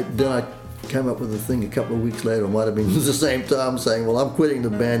 Anyway, then I came up with a thing a couple of weeks later, it might have been at the same time, saying, well, I'm quitting the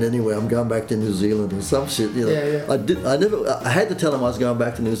band anyway, I'm going back to New Zealand or some shit, I had to tell him I was going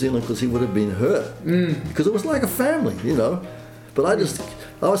back to New Zealand because he would have been hurt, because it was like a family, but I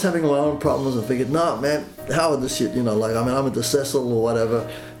was having my own problems and figured, nah, man, how with this shit, I'm into Cecil or whatever,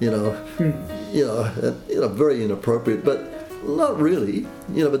 very inappropriate, but not really,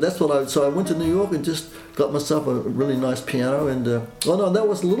 but that's what so I went to New York and just got myself a really nice piano, and that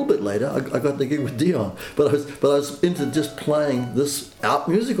was a little bit later. I got the gig with Dionne, but I was into just playing this out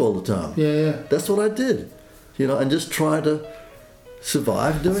music all the time. Yeah. That's what I did, and just trying to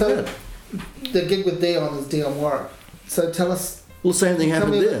survive doing that. The gig with Dionne is Dionne Warwick. So tell us. Well, same thing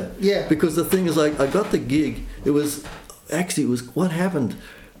happened there. Yeah. Because the thing is, I got the gig. It was what happened.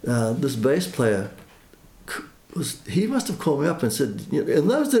 This bass player. He must have called me up and said, and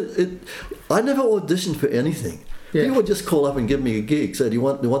those I never auditioned for anything. Yeah. He would just call up and give me a gig. Say, do you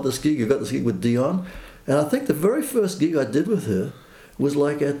want this gig? You got this gig with Dionne? And I think the very first gig I did with her was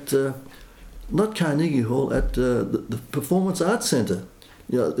like at not Carnegie Hall, at the Performance Arts Center.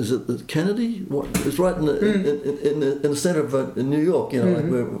 Is it the Kennedy? It's right in the center of in New York.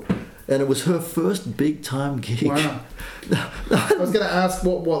 And it was her first big time gig. Wow. I was going to ask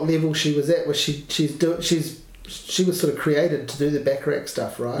what level she was at. Was she was sort of created to do the Bacharach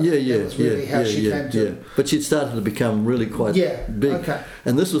stuff, right? Yeah. That was really how she came to it. But she'd started to become really quite big. Okay.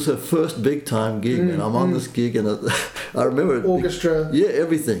 And this was her first big time gig, and I'm on this gig, and I remember orchestra.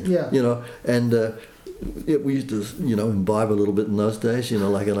 Everything. Yeah. And we used to imbibe a little bit in those days, and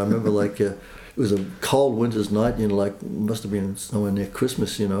I remember it was a cold winter's night, must have been somewhere near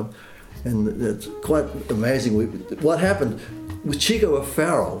Christmas, and it's quite amazing. What happened with Chico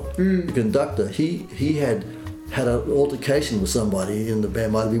O'Farrell, the conductor, he had an altercation with somebody in the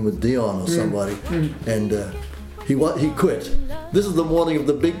band, might have been with Dionne or somebody, and he quit. This is the morning of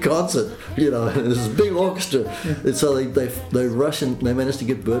the big concert, and this is big orchestra, and so they rush and they managed to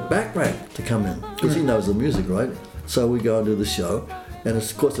get Burt Bacharach to come in because he knows the music, right? So we go and do the show, and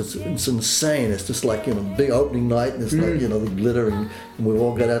of course it's insane. It's just like big opening night, and it's like the glitter, and we've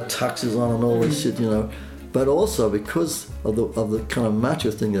all got our tuxes on and all this shit, But also because of the kind of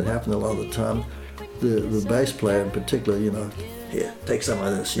macho thing that happened a lot of the time, the bass player in particular, here, take some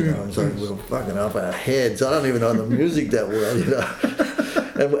of this, and so we're fucking up our heads. I don't even know the music that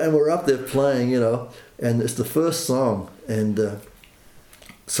well, and we're up there playing, and it's the first song, and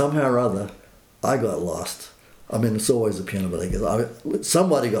somehow or other, I got lost. I mean, it's always the piano, but I guess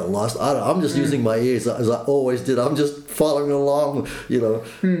somebody got lost. I'm just using my ears as I always did. I'm just following along,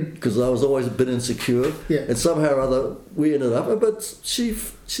 because I was always a bit insecure. Yeah. And somehow or other, we ended up. But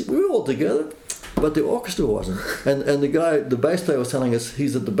we were all together, but the orchestra wasn't. And the guy, the bass player, was telling us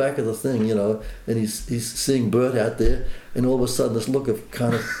he's at the back of the thing, and he's seeing Bert out there, and all of a sudden this look of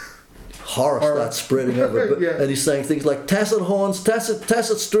kind of horror starts spreading over, and he's saying things like tacit horns,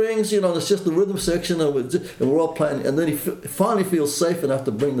 tacit strings, and it's just the rhythm section, and we're all playing, and then he finally feels safe enough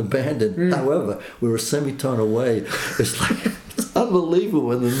to bring the band in. However, we were a semitone away. It's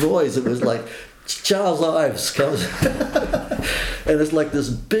unbelievable, and the noise, it was like Charles Ives comes, and it's like this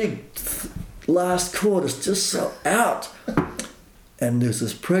big last chord is just so out. And there's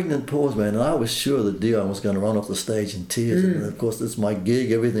this pregnant pause, man, and I was sure that Dionne was going to run off the stage in tears. And of course, it's my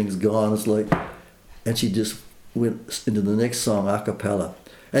gig, everything's gone. It's like, and she just went into the next song a cappella.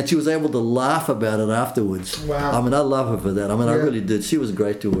 And she was able to laugh about it afterwards. Wow. I mean, I love her for that. I mean, I really did. She was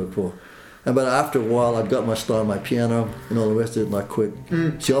great to work for. But after a while, I got my start on my piano and all the rest of it, and I quit.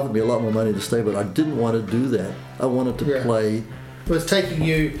 She offered me a lot more money to stay, but I didn't want to do that. I wanted to play. It was taking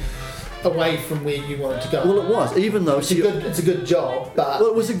you away from where you wanted to go. Well, it was, even though it's a good job, but well,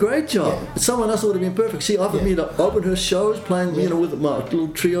 it was a great job. Someone else would have been perfect. She offered me to open her shows, playing with my little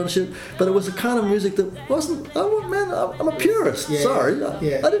trio and shit. But it was a kind of music that wasn't. I'm a purist. Sorry,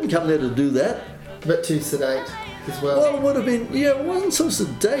 I didn't come there to do that. A bit too sedate as well. Well, it would have been. Yeah, it wasn't so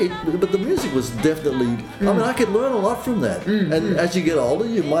sedate, but the music was definitely. I mean, I could learn a lot from that. And as you get older,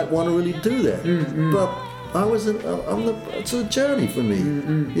 you might want to really do that. But it's a journey for me,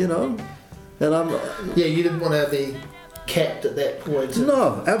 and I'm. Yeah, you didn't want to be capped at that point.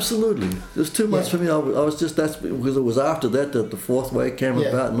 No, absolutely. It was too much for me. I was just, that's because it was after that the fourth way came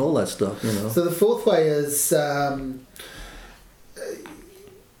about and all that stuff, So the fourth way is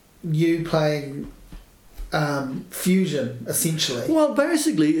you playing fusion, essentially. Well,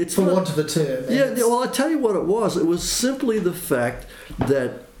 basically, it's for want of a term. Yeah. Well, I tell you what it was. It was simply the fact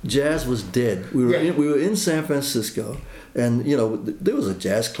that jazz was dead. We were in San Francisco, and there was a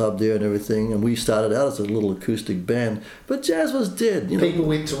jazz club there and everything, and we started out as a little acoustic band, but jazz was dead. People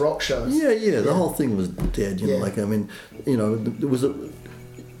went to rock shows. The whole thing was dead. It was a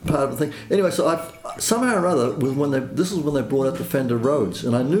part of the thing. Anyway, so somehow or other this was when they brought out the Fender Rhodes,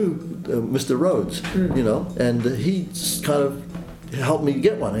 and I knew Mr. Rhodes, and he kind of helped me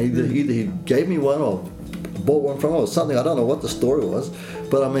get one. Either he gave me one or bought one from him or something. I don't know what the story was,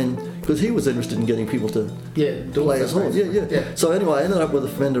 but I mean, because he was interested in getting people to play his horn. Yeah. So anyway, I ended up with a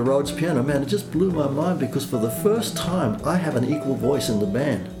Fender Rhodes piano. Man, it just blew my mind because for the first time, I have an equal voice in the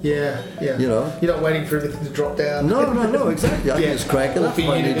band. Yeah. You're not waiting for everything to drop down. No, exactly. I can just crank it up if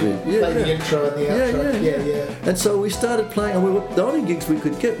I need to. Play the intro and the outro. Yeah. And so we started playing, and the only gigs we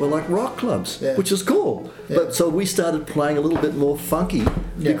could get were like rock clubs, which is cool. Yeah. But so we started playing a little bit more funky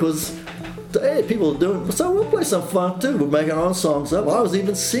because hey, people are doing, so we'll play some funk too. We're making our own songs up. I was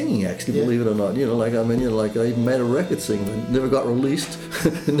even singing, actually, believe it or not. I even made a record singing. It never got released.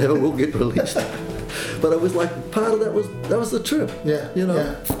 It never will get released. But it was like part of that was the trip. Yeah.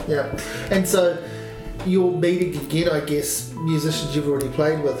 And so you're meeting again, I guess, musicians you've already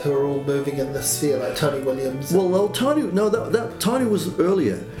played with who are all moving in this sphere, like Tony Williams. Well, Tony Tony was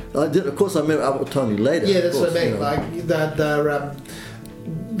earlier. Of course, I met up with Tony later. Yeah, that's what I mean. Like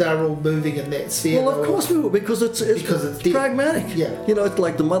they're all moving in that sphere. Well, of course we will, because it's pragmatic. Yeah. It's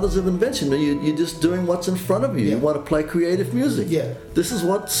like the mothers of invention. You're just doing what's in front of you. You want to play creative music. Yeah. This is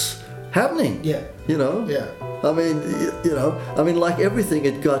what's happening. Yeah. Yeah. I mean, like everything,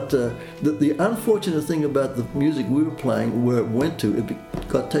 it got the unfortunate thing about the music we were playing, where it went to, it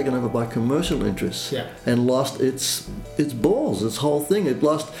got taken over by commercial interests and lost its balls, its whole thing. It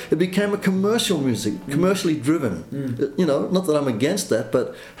became a commercial music, commercially driven. Not that I'm against that,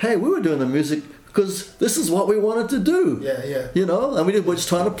 but hey, we were doing the music because this is what we wanted to do. Yeah. And we were just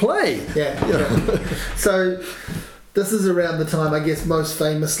trying to play. Yeah. So this is around the time, I guess, most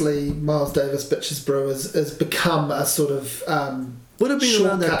famously, Miles Davis' Bitches Brew has become a sort of would have been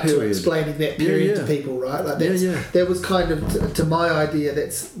around that period. To explaining that period to people, right? Like that was kind of, to my idea,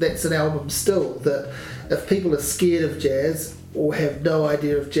 that's an album still, that if people are scared of jazz or have no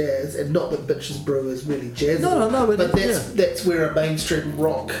idea of jazz, and not that Bitches Brew is really jazz, but that's where a mainstream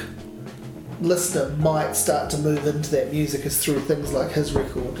rock listener might start to move into that music, is through things like his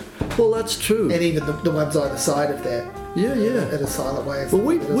record. Well, that's true. And even the ones either side of that. Yeah. In a silent way. Well,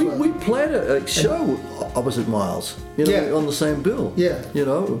 we played a show opposite Miles, on the same bill. Yeah.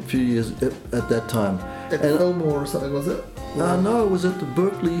 A few years at that time. At Fillmore or something, was it? No, it was at the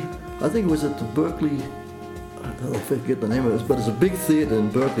Berkeley. I think it was at the Berkeley. I forget the name of it, but it's a big theater in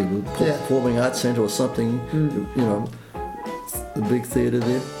Berkeley, the Performing Arts Center or something. The big theater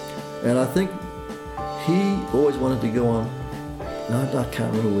there. And I think he always wanted to go on. No, I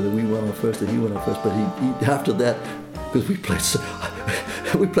can't remember whether we went on first or he went on first, but he after that, because we played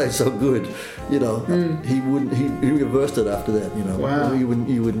so good, he wouldn't. He reversed it after that. Wow. He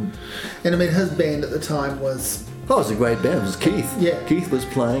wouldn't. And I mean, his band at the time was. Oh, it was a great band. It was Keith. Yeah. Keith was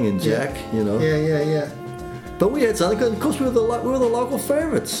playing, and Jack. Yeah. But we had something, because of course we were the local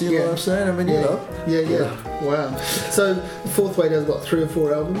favourites. You know what I'm saying? I mean, Yeah. Wow. So Fourth Way does what, 3 or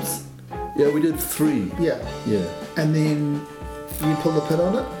 4 albums? Yeah, we did 3. Yeah. And then you pull the pin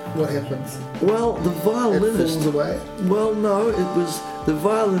on it. What happens? Well, the violinist. It falls away. Well, no, it was the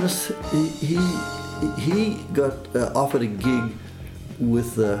violinist. He got offered a gig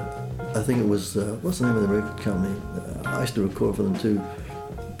with I think it was what's the name of the record company? I used to record for them too.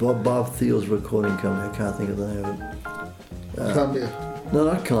 Bob Thiel's recording company. I can't think of the name of it. Columbia. No,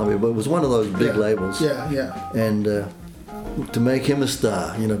 not Columbia, but it was one of those big labels. Yeah. And to make him a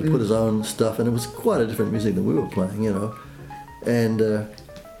star, to put his own stuff, and it was quite a different music than we were playing, And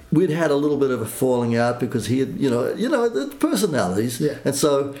we'd had a little bit of a falling out because he had, the personalities. Yeah. And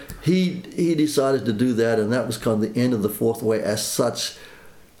so he decided to do that, and that was kind of the end of the Fourth Way as such.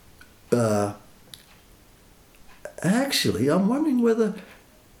 Actually, I'm wondering whether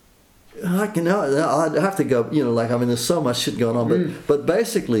I'd have to go, there's so much shit going on, but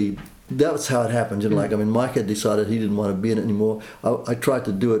basically that's how it happened. Mike had decided he didn't want to be in it anymore. I tried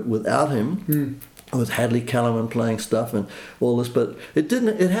to do it without him, with Hadley Callowman playing stuff and all this, but it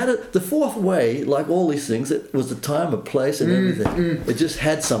didn't. It had the Fourth Way, like all these things. It was the time, a place, and everything. It just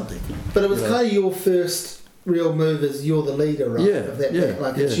had something. But it was kind of your first real move as you're the leader, right? Of that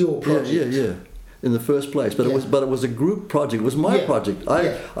band. It's your project. Yeah. in the first place. But it was a group project. It was my project.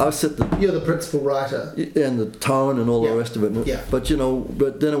 I set the... You're the principal writer. And the tone and all the rest of it. Yeah. But,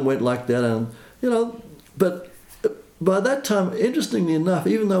 but then it went like that. And, but by that time, interestingly enough,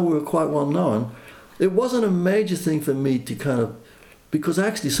 even though we were quite well known, it wasn't a major thing for me to kind of... Because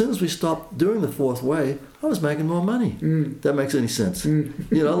actually, as soon as we stopped doing the Fourth Way, I was making more money. That makes any sense.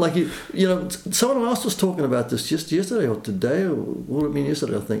 Someone else was talking about this just yesterday or today, or what I mean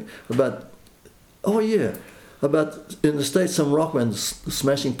yesterday, I think, about in the States, some rock band,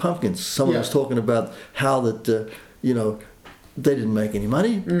 Smashing Pumpkins. Someone was talking about how that, they didn't make any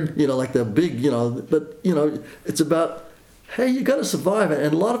money. Like they're big, but it's about, hey, you got to survive,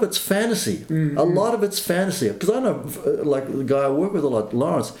 and a lot of it's fantasy. A lot of it's fantasy. Because I know, like the guy I work with a lot,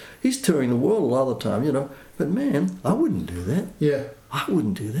 Lawrence, he's touring the world a lot of the time, But man, I wouldn't do that. Yeah. I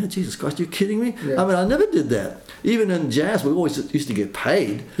wouldn't do that. Jesus Christ, you're kidding me? Yeah. I mean, I never did that. Even in jazz, we always used to get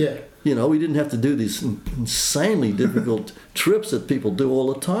paid. Yeah. We didn't have to do these insanely difficult trips that people do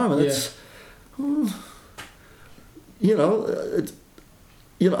all the time, and it's,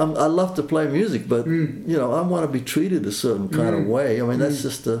 I love to play music, but I want to be treated a certain kind of way. I mean, that's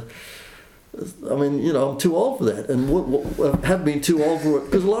just I'm too old for that, and have been too old for it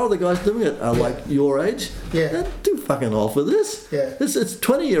because a lot of the guys doing it are like your age. Yeah, they're too fucking old for this. Yeah, it's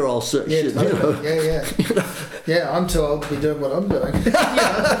 20-year-old shit. Totally. Yeah. I'm too old to be doing what I'm doing.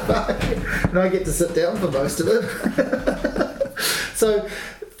 And I get to sit down for most of it. So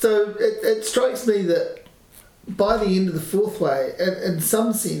it strikes me that by the end of the Fourth Way, in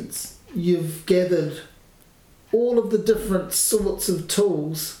some sense, you've gathered all of the different sorts of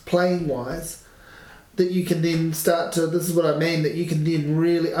tools, playing-wise, that you can then start to, this is what I mean, that you can then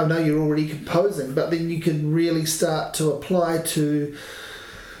really, I know you're already composing, but then you can really start to apply to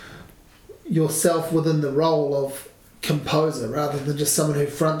yourself within the role of composer, rather than just someone who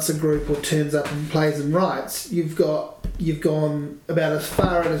fronts a group or turns up and plays and writes. You've gone about as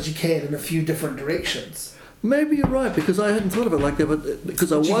far as you can in a few different directions. Maybe you're right, because I hadn't thought of it like that, but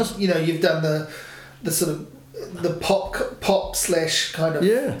because you've done the sort of the pop slash kind of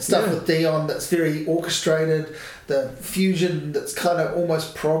stuff with Dionne that's very orchestrated, the fusion that's kind of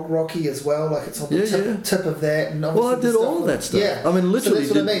almost prog rocky as well, like it's on the tip of that. And I did all of that stuff. Yeah, I mean, literally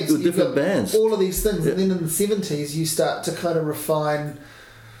so that's what I mean. So with different bands. All of these things, and then in the 70s, you start to kind of refine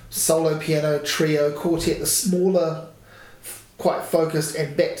solo piano, trio, quartet, the smaller, quite focused,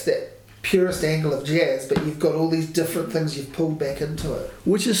 and back to that purest angle of jazz, but you've got all these different things you've pulled back into it,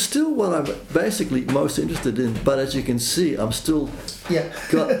 which is still what I'm basically most interested in. But as you can see, I'm still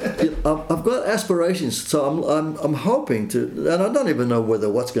I've got aspirations. So I'm hoping to, and I don't even know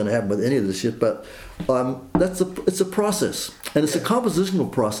what's going to happen with any of this shit. But it's a process, and it's a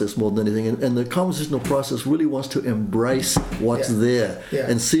compositional process more than anything. And the compositional process really wants to embrace what's there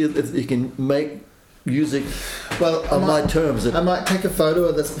and see if you can make music on my terms. I might take a photo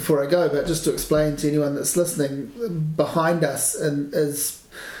of this before I go, but just to explain to anyone that's listening, behind us is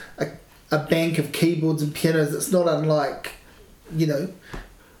a bank of keyboards and pianos that's not unlike,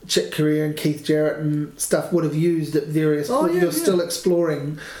 Chick Corea and Keith Jarrett and stuff would have used at various points. You're still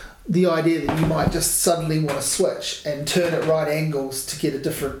exploring the idea that you might just suddenly want to switch and turn at right angles to get a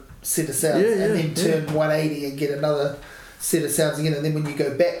different set of sounds, and then turn 180 and get another set of sounds again, and then when you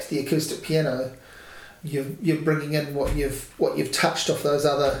go back to the acoustic piano, you're bringing in what you've touched off those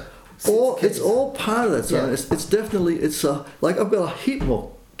other. It's all part of that. So it's definitely like I've got a heap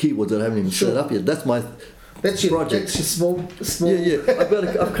more keyboards that I haven't even set up yet. That's my project. That's your small. Yeah.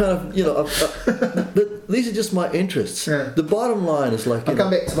 I've kind of but these are just my interests. Yeah. The bottom line is like I'll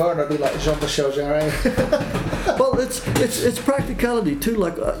come back tomorrow and I'll be like Jean-Michel Jarre. Well, it's practicality too.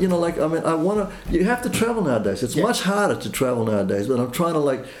 Like I want to. You have to travel nowadays. It's much harder to travel nowadays. But I'm trying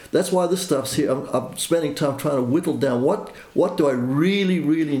to that's why this stuff's here. I'm spending time trying to whittle down what do I really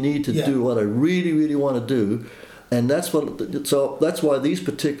need to do. What I really want to do. And that's why these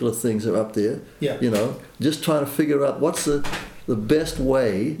particular things are up there. Yeah. Just trying to figure out what's the best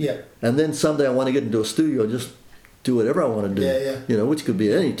way. Yeah. And then someday I want to get into a studio and just do whatever I want to do. Yeah. Which could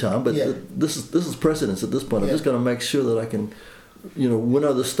be at any time. But this is precedence at this point. I'm just going to make sure that I can,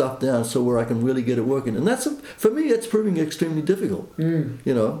 winnow the stuff down so where I can really get it working. And for me, it's proving extremely difficult.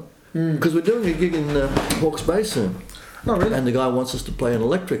 Because we're doing a gig in Hawke's Bay soon. Oh, really? And the guy wants us to play an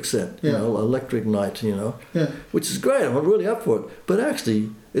electric set, electric night, which is great. I'm really up for it. But actually,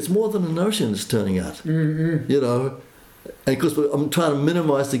 it's more than a notion that's turning out, And because I'm trying to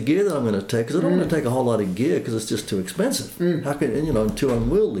minimize the gear that I'm going to take, because I don't want to take a whole lot of gear because it's just too expensive. How can and too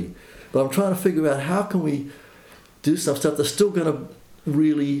unwieldy. But I'm trying to figure out how can we do some stuff that's still going to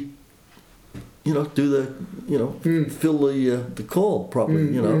really, do the, fill the call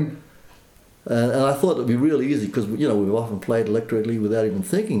properly, And I thought it'd be really easy because we've often played electrically without even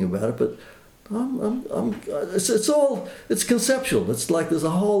thinking about it. But it's conceptual. It's like there's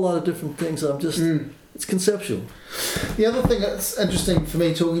a whole lot of different things. It's conceptual. The other thing that's interesting for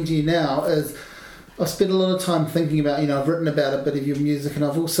me talking to you now is I've spent a lot of time thinking about, I've written about a bit of your music, and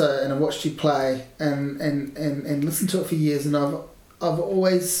I've watched you play and listened to it for years, and I've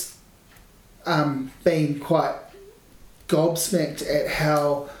always been quite gobsmacked at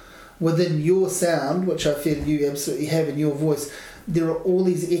how within your sound, which I feel you absolutely have in your voice, there are all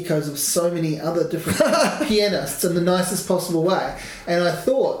these echoes of so many other different pianists in the nicest possible way. And I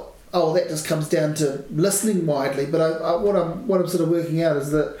thought, that just comes down to listening widely. But what I'm sort of working out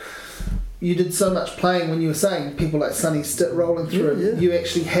is that you did so much playing when you were saying people like Sonny Stitt rolling through. Yeah. You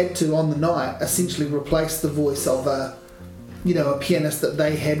actually had to, on the night, essentially replace the voice of a pianist that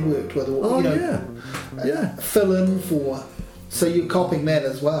they had worked with, or fill in for. So you're copying that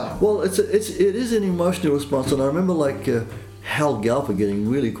as well. Well, it is an emotional response, and I remember Hal Galper getting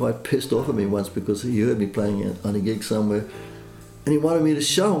really quite pissed off at me once because he heard me playing on a gig somewhere, and he wanted me to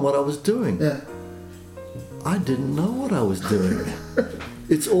show him what I was doing. Yeah. I didn't know what I was doing.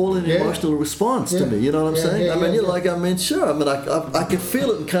 It's all an emotional response to me, you know what I'm saying? Sure. I can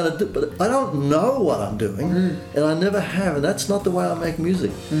feel it and kind of do, but I don't know what I'm doing, and I never have, and that's not the way I make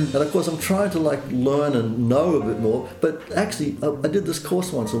music. And of course, I'm trying to learn and know a bit more, but actually, I did this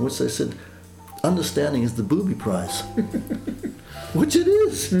course once in which they said, understanding is the booby prize, which it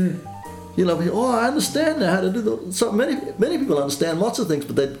is. I understand now how to do so many people understand lots of things,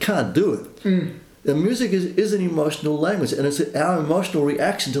 but they can't do it. And music is an emotional language, and it's our emotional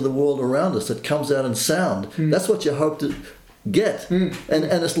reaction to the world around us that comes out in sound. That's what you hope to get. And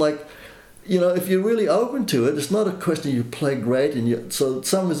it's like, if you're really open to it, it's not a question you play great, so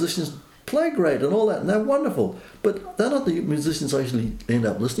some musicians play great and all that, and they're wonderful, but they're not the musicians I usually end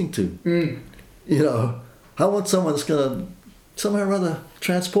up listening to. I want someone that's going to somehow or other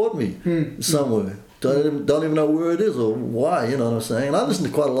transport me somewhere. Don't even know where it is or why, you know what I'm saying? And I listen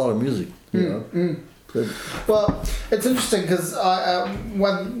to quite a lot of music. Well, it's interesting because I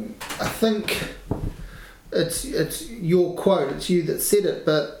think it's your quote, it's you that said it,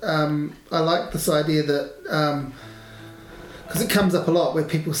 but I like this idea that because it comes up a lot where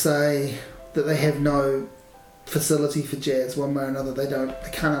people say that they have no facility for jazz one way or another, they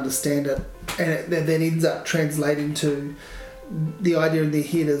can't understand it, and it then ends up translating to the idea in their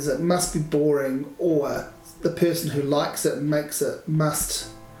head is it must be boring, or the person who likes it and makes it must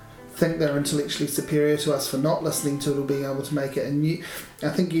think they're intellectually superior to us for not listening to it or being able to make it. And I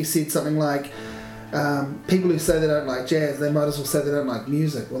think you said something like people who say they don't like jazz, they might as well say they don't like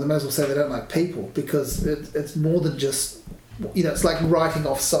music, or they might as well say they don't like people, because it's more than just, it's like writing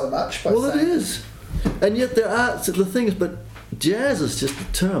off so much by saying. It is. And yet the thing is, but jazz is just a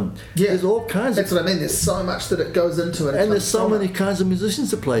term. Yeah. There's all kinds That's what I mean. There's so much that it goes into it. And there's so many kinds of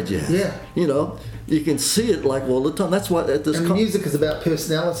musicians that play jazz. Yeah. You can see it all the time. That's why music is about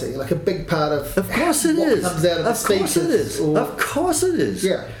personality, like a big part of. Of course it is. Comes out of the speakers. Of course it is.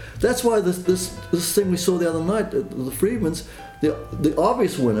 Yeah. That's why this thing we saw the other night, the Friedmans, the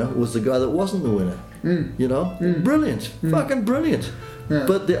obvious winner was the guy that wasn't the winner. Brilliant, fucking brilliant. Yeah.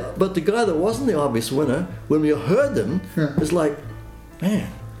 But the guy that wasn't the obvious winner, when we heard them, it's like,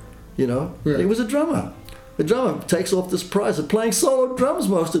 man, he was a drummer. The drummer takes off this prize of playing solo drums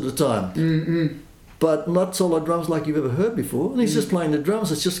most of the time. But not solo drums like you've ever heard before. And he's just playing the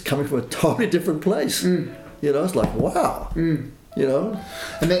drums. It's just coming from a totally different place. It's like, wow. And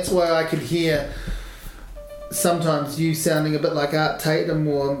that's why I could hear sometimes you sounding a bit like Art Tatum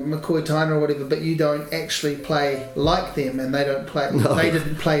or McCoy Tyner or whatever, but you don't actually play like them, and they don't play. No. They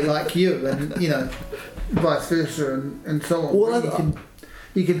didn't play like you, and vice versa, and so on. Well,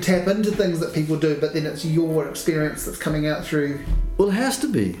 you can tap into things that people do, but then it's your experience that's coming out through. Well, it has to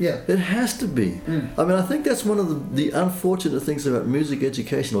be. Yeah, it has to be. I mean, I think that's one of the unfortunate things about music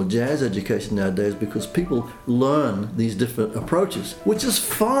education or jazz education nowadays, because people learn these different approaches, which is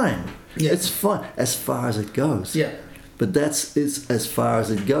fine. Yeah. It's fine as far as it goes. Yeah. But it's as far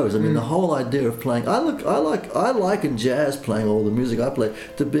as it goes. I mean, the whole idea of playing, I liken jazz, playing all the music I play,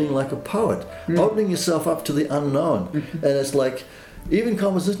 to being like a poet, opening yourself up to the unknown. And it's like, even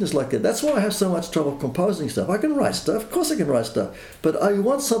compositions like that. That's why I have so much trouble composing stuff. I can write stuff, of course I can write stuff, but I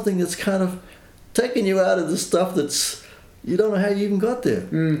want something that's kind of taking you out of the stuff that's, you don't know how you even got there.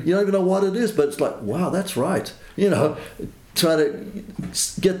 You don't even know what it is, but it's like, wow, that's right. Try to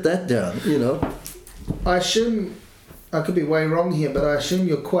get that down, I assume, I could be way wrong here, but I assume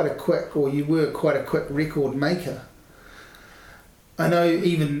you were quite a quick record maker. I know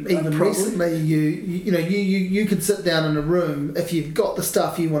even recently you could sit down in a room, if you've got the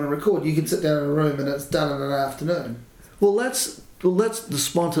stuff you want to record, you can sit down in a room and it's done in an afternoon. Well, that's the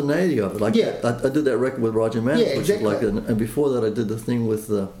spontaneity of it. Like, I did that record with Roger Mann, yeah, exactly. And before that I did the thing with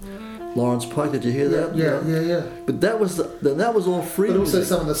Lawrence Pike. Did you hear that? Yeah. But that was all free. But also music.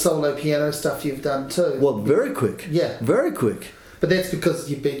 some of the solo piano stuff you've done too. Well, very quick. Yeah. Very quick. But that's because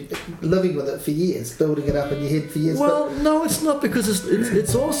you've been living with it for years, building it up in your head for years. Well, no, it's not, because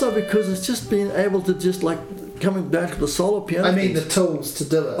it's also because it's just being able to just like coming back to the solo piano. I mean the tools to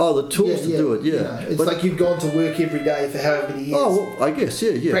do it. Oh, the tools to do it, yeah. You know, it's like you've gone to work every day for however many years. Oh, well, I guess,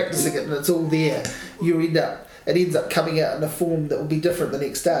 yeah. Practicing it and it's all there. It ends up coming out in a form that will be different the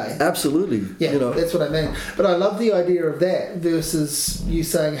next day. Absolutely. Yeah, that's what I mean. But I love the idea of that versus you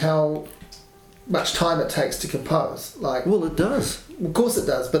saying how much time it takes to compose. Like, well, it does. Of course it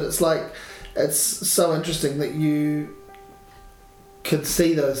does, but it's like, it's so interesting that you could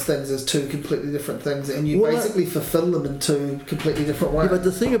see those things as two completely different things, and you basically fulfill them in two completely different ways. Yeah, but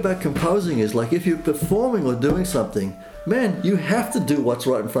the thing about composing is, like, if you're performing or doing something, man, you have to do what's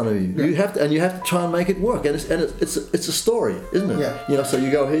right in front of you. Yeah. You have to try and make it work, and it's a story, isn't it? Yeah. So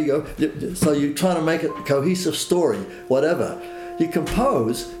you go, here you go. So you're trying to make it a cohesive story, whatever. You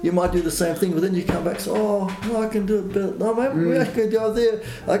compose, you might do the same thing, but then you come back and say, oh, no, I can do it better. No, maybe I can go there.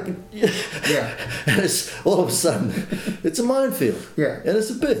 I can. Yeah. And it's all of a sudden, it's a minefield. Yeah. And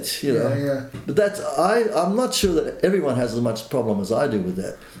it's a bitch, Yeah. But I'm not sure that everyone has as much problem as I do with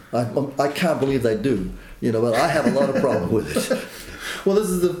that. I can't believe they do, but I have a lot of problem with it. Well, this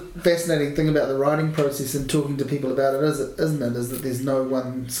is the fascinating thing about the writing process and talking to people about it, isn't it? Is that there's no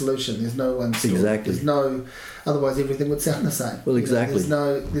one solution, there's no one story. Exactly. There's no, otherwise everything would sound the same. Well, exactly.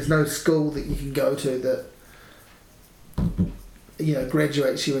 There's no school that you can go to that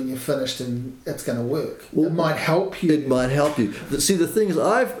graduates you when you're finished and it's going to work. Well, it might help you. It might help you. See, the thing is,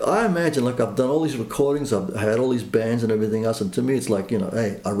 I imagine, like, I've done all these recordings, I've had all these bands and everything else, and to me it's like,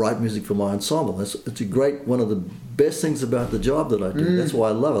 hey, I write music for my ensemble. It's a great, one of the best things about the job that I do. That's why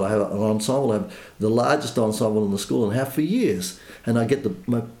I love it. I have an ensemble. I have the largest ensemble in the school and have for years. And I get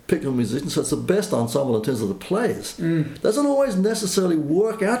my pick of musicians, so it's the best ensemble in terms of the players. Doesn't always necessarily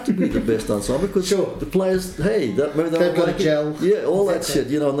work out to be the best ensemble, because the players, hey, maybe they've got a gel. Yeah, all that shit,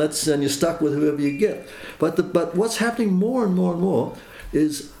 and you're stuck with whoever you get. But what's happening more and more and more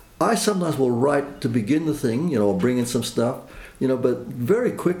is I sometimes will write to begin the thing, or bring in some stuff, but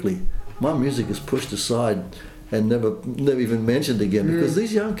very quickly my music is pushed aside and never even mentioned again, because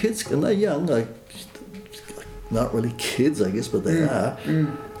these young kids, and they're young, like, not really kids, I guess, but they are.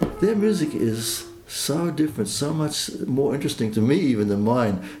 Their music is so different, so much more interesting to me even than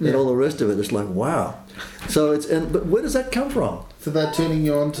mine, and all the rest of it. It's like, wow. So but where does that come from? So they're turning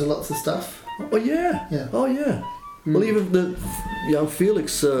you on to lots of stuff. Oh yeah. Oh yeah. Well, even the young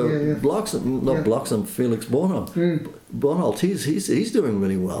Felix Bloxham, Felix Bornholt, he's doing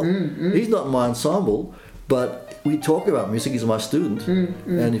really well. He's not in my ensemble, but we talk about music. He's my student,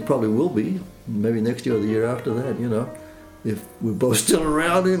 and he probably will be. Maybe next year or the year after that, if we're both still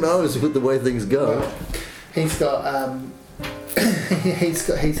around, who knows with the way things go. Well, he's got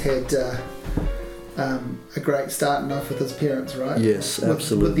he's had a great starting off with his parents, right? Yes,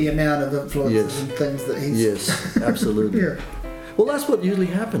 absolutely. With the amount of influences and things that he's... Yes, absolutely. Well, that's what usually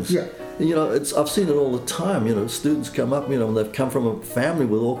happens. Yeah. I've seen it all the time. Students come up, and they've come from a family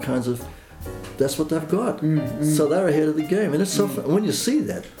with all kinds of... That's what they've got. So they're ahead of the game. And it's so fun. When you see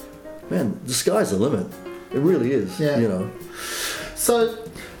that, man, the sky's the limit. It really is, So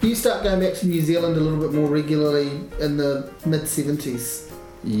you start going back to New Zealand a little bit more regularly in the mid-70s.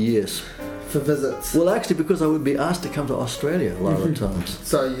 Yes. For visits. Well, actually, because I would be asked to come to Australia a lot of times.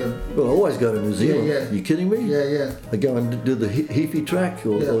 So you... Well, I always go to New Zealand. Yeah. Are you kidding me? Yeah. I go and do the Heafy track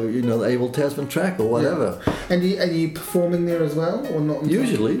or the Abel Tasman track or whatever. Yeah. And are you performing there as well, or not?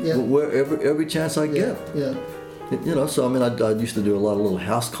 Usually, every chance I get. Yeah. So I used to do a lot of little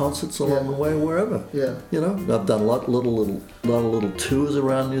house concerts along the way, wherever. Yeah. I've done a lot of little tours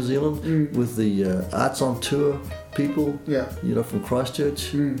around New Zealand with the Arts on Tour people. Yeah. From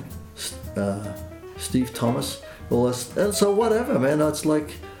Christchurch, Steve Thomas, all this, and so whatever, man. It's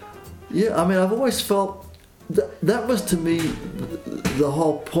like, I've always felt that was to me the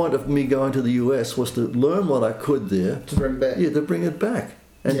whole point of me going to the US was to learn what I could there to bring back. Yeah, to bring it back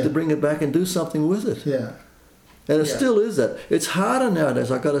and to bring it back and do something with it. Yeah. And it still is that. It's harder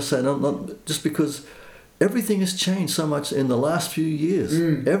nowadays, I got to say, not just because everything has changed so much in the last few years.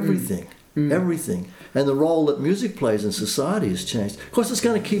 Everything. And the role that music plays in society has changed. Of course, it's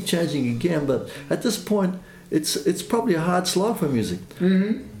going to keep changing again, but at this point, it's probably a hard slog for music.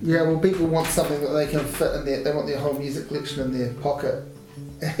 Mm-hmm. Yeah, well, people want something that they can fit in there. They want their whole music collection in their pocket,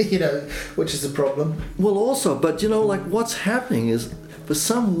 which is a problem. Well, also, but like what's happening is, for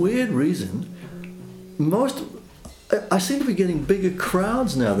some weird reason, I seem to be getting bigger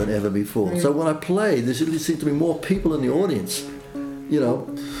crowds now than ever before. So when I play, there seems to be more people in the audience.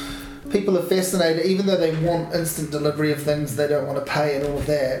 People are fascinated, even though they want instant delivery of things, they don't want to pay and all of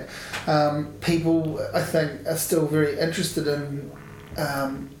that. People, I think, are still very interested in,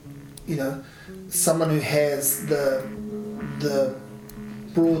 someone who has the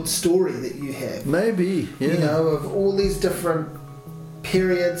broad story that you have. Maybe, yeah. Of all these different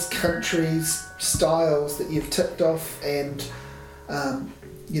periods, countries, styles that you've ticked off and,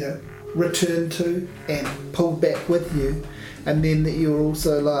 returned to and pulled back with you. And then that you're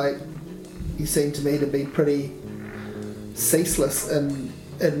also you seem to me to be pretty ceaseless in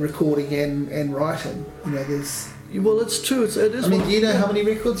recording and writing. There's... Well, it's true. It is. Do you know how many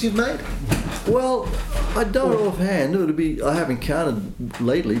records you've made? Well, I don't offhand. I haven't counted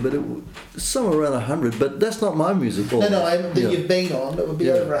lately, but it's somewhere around 100. But that's not my music. That you've been on. It would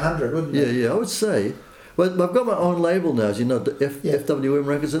be over 100, wouldn't it? Yeah, I would say. But I've got my own label now, as you know, the FWM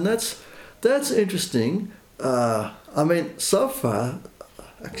Records, and that's interesting. So far,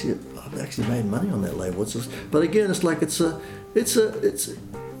 I've actually made money on that label. But again, it's like it's a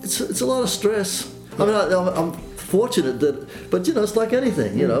lot of stress. I mean, I'm fortunate but it's like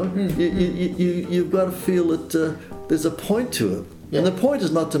anything. You've got to feel that there's a point to it. Yeah. And the point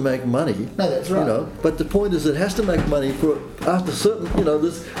is not to make money. No, that's right. But the point is it has to make money after certain.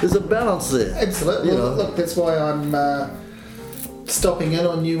 There's a balance there. Absolutely. Look, that's why I'm stopping in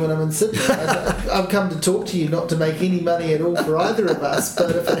on you when I'm in Sydney. I've come to talk to you not to make any money at all for either of us,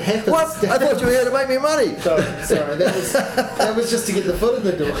 but if it happens... What? I thought you were here to make me money! Sorry, that was just to get the foot in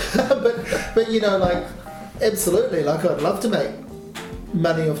the door. but absolutely, I'd love to make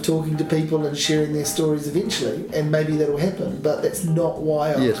money off talking to people and sharing their stories eventually, and maybe that'll happen, but that's not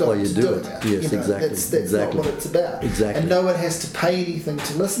why I've got to do it. Yes, exactly. That's not what it's about. Exactly. And no one has to pay anything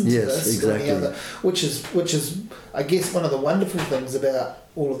to listen to this exactly. or any other, which is I guess one of the wonderful things about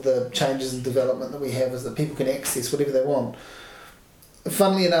all of the changes and development that we have is that people can access whatever they want.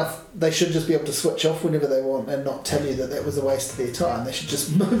 Funnily enough, they should just be able to switch off whenever they want and not tell you that was a waste of their time. They should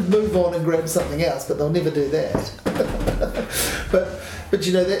just move on and grab something else, but they'll never do that. but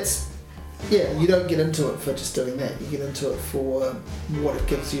that's... Yeah, you don't get into it for just doing that. You get into it for what it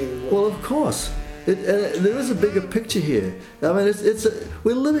gives you. Well, of course. There is a bigger picture here. I mean,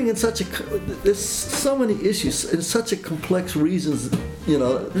 we're living in there's so many issues and such a complex reasons,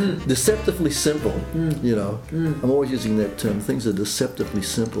 deceptively simple, I'm always using that term, things are deceptively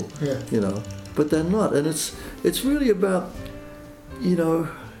simple, but they're not. And it's really about,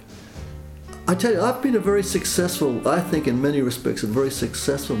 I tell you, I've been a very successful, I think in many respects, a very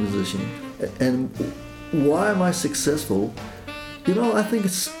successful musician. And why am I successful? I think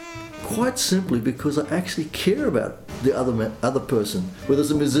it's quite simply because I actually care about the other person, whether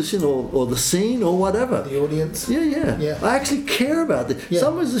it's a musician or the scene or whatever. The audience. Yeah. I actually care about it. Yeah.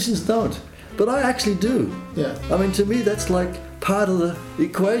 Some musicians don't, but I actually do. Yeah. I mean, to me, that's like part of the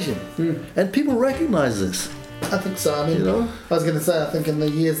equation, and people recognize this. I think so. I mean, I was going to say, I think in the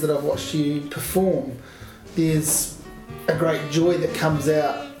years that I've watched you perform, there's a great joy that comes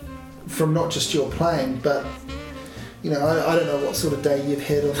out from not just your playing, but I don't know what sort of day you've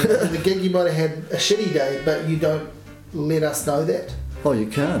had on the gig. You might have had a shitty day, but you don't let us know that. Oh, you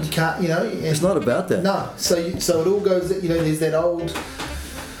can't. You can't, It's not about that. No. So it all goes, there's that old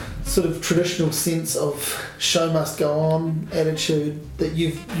sort of traditional sense of show must go on attitude that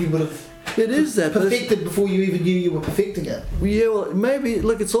you would have perfected before you even knew you were perfecting it. Yeah, well, maybe,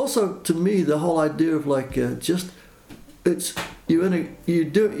 look, it's also, to me, the whole idea of it's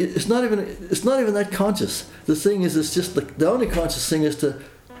not even that conscious. The thing is, it's just the only conscious thing is to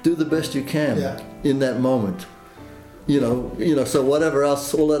do the best you can in that moment. So whatever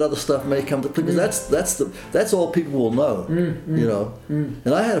else, all that other stuff may come to play. Because that's all people will know.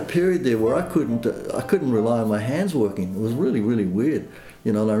 And I had a period there where I couldn't rely on my hands working. It was really, really weird.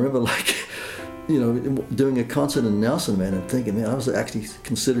 And I remember doing a concert in Nelson, man, and thinking, man, I was actually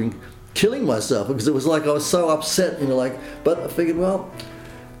considering killing myself because it was like I was so upset, but I figured, well,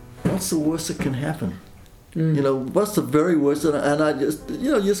 what's the worst that can happen? What's the very worst? And I just,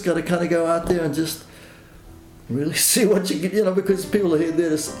 you just got to kind of go out there and just really see what you get, because people are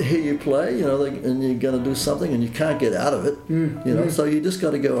there to hear you play, and you're going to do something and you can't get out of it, so you just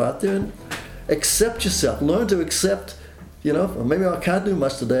got to go out there and accept yourself, learn to accept, maybe I can't do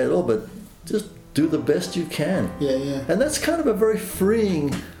much today at all, but just do the best you can. Yeah. And that's kind of a very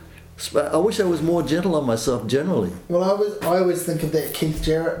freeing I wish I was more gentle on myself generally. Well, I always think of that Keith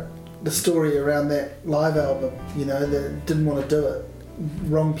Jarrett, the story around that live album, that didn't want to do it.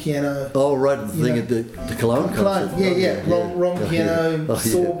 Wrong piano. Oh, right, the thing at the Cologne concert. Wrong piano.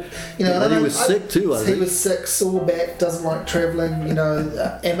 Sore, and he was sick too, I think. He was sick, sore back, doesn't like travelling,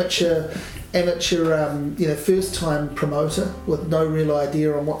 amateur, first time promoter with no real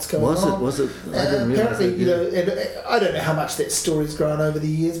idea on what's going on. Was it? I didn't realise apparently, and I don't know how much that story's grown over the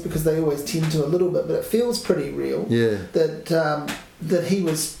years because they always tend to a little bit, but it feels pretty real. Yeah. That he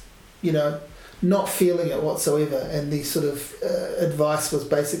was, not feeling it whatsoever, and the sort of advice was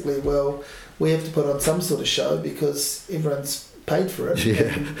basically, well, we have to put on some sort of show because everyone's paid for it.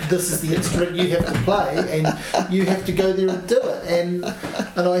 Yeah. This is the instrument you have to play, and you have to go there and do it. And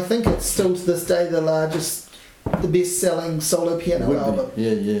I think it's still to this day the best-selling solo piano album.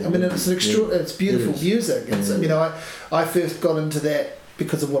 Yeah. I mean, it's it's beautiful music. It's, I first got into that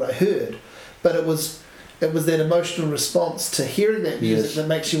because of what I heard, but it was that emotional response to hearing that music that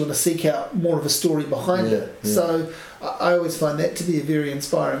makes you want to seek out more of a story behind it. Yeah. So I always find that to be a very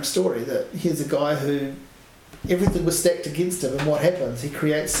inspiring story, that here's a guy who everything was stacked against him, and what happens? He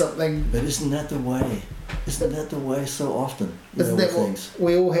creates something. But isn't that the way? Isn't that the way so often? Isn't that what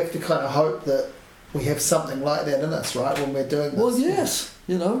we all have to kind of hope that we have something like that in us, right, when we're doing this? Well, yes,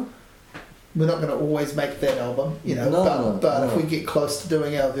 We're not going to always make that album, but if we get close to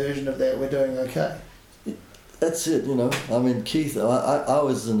doing our version of that, we're doing okay. That's it, I mean, Keith, I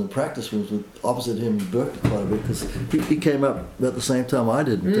was in the practice rooms opposite him in Berkeley quite a bit because he came up at the same time I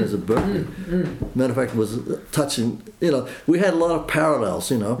did in terms of Berkeley. Matter of fact, was touching, we had a lot of parallels,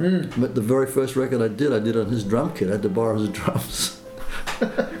 But the very first record I did on his drum kit. I had to borrow his drums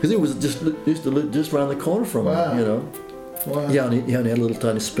because he was used to live just around the corner from me, Wow. He only had a little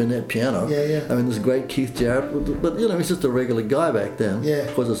tiny spinet piano. Yeah. I mean, this great Keith Jarrett, but he's just a regular guy back then. Yeah.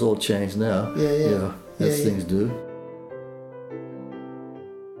 Of course, it's all changed now. Yeah. As things do.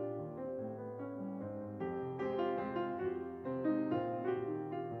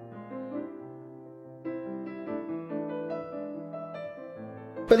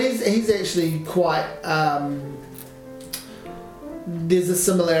 But he's actually quite. There's a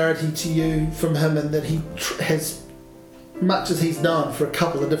similarity to you from him in that he has, much as he's known for a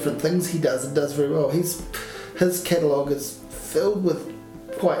couple of different things he does and does very well. His catalogue is filled with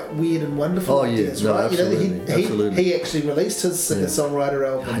quite weird and wonderful ideas, right? Absolutely. He actually released his singer-songwriter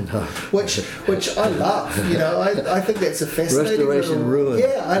album, I know. which I love. I think that's a fascinating Restoration Ruin.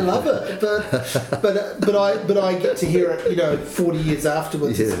 Yeah, I love it, but I get to hear it, 40 years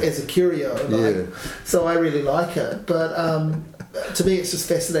afterwards as a curio, so I really like it. But to me, it's just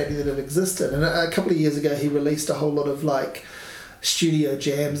fascinating that it existed. And a couple of years ago, he released a whole lot of studio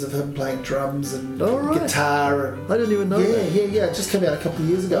jams of him playing drums and guitar. And I didn't even know that. Yeah. It just came out a couple of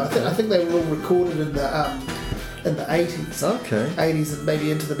years ago. I think they were all recorded in the 80s. Okay. 80s and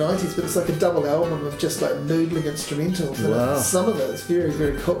maybe into the 90s, but it's like a double album of just noodling instrumentals. And wow. Some of it is very,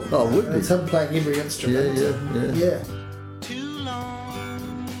 very cool. Oh, it would be. It's him playing every instrument. Yeah. Too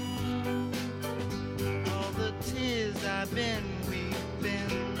long, all the tears I've been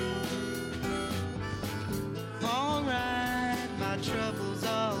weeping. All right, my troubles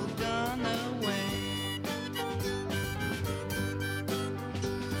all gone away.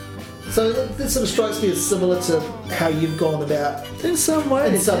 So this sort of strikes me as similar to how you've gone about. In some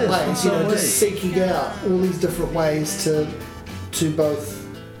ways, just seeking out all these different ways to both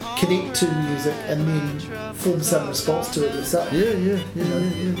connect to music and then form some response to it yourself. Yeah.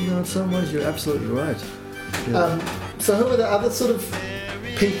 In some ways, you're absolutely right. Yeah. So who are the other sort of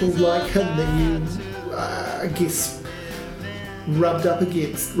people like him that you, I guess, rubbed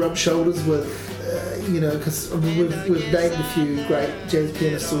shoulders with? Because we've named a few great jazz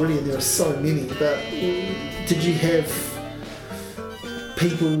pianists already, and there are so many. But did you have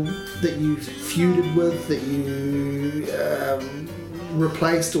people that you feuded with, that you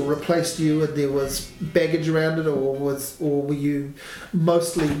replaced you, and there was baggage around it, or were you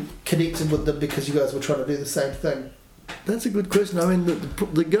mostly connected with them because you guys were trying to do the same thing? That's a good question. I mean,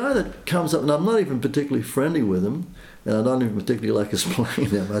 the guy that comes up, and I'm not even particularly friendly with him, and I don't even particularly like his playing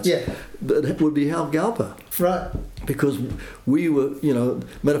that much, but it would be Hal Galper. Right. Because we were,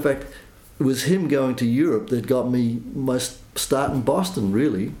 matter of fact, it was him going to Europe that got me my start in Boston,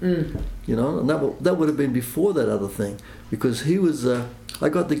 really. And that would have been before that other thing, because he was, I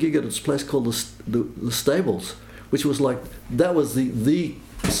got the gig at this place called the Stables, which was that was the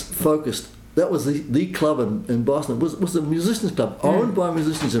focused. That was the club in Boston. It was a musicians club, owned by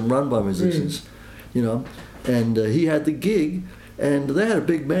musicians and run by musicians, And he had the gig, and they had a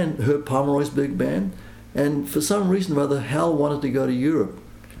big band, Herb Pomeroy's big band, and for some reason or other, Hal wanted to go to Europe.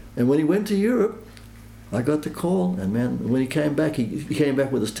 And when he went to Europe, I got the call, and man, when he came back, he came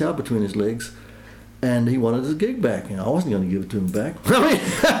back with his tail between his legs, and he wanted his gig back. And I wasn't going to give it to him back. I mean,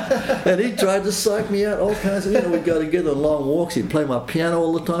 and he tried to psych me out, all kinds of, we'd go together on long walks. He'd play my piano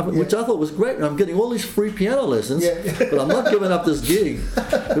all the time, which I thought was great. And I'm getting all these free piano lessons, but I'm not giving up this gig.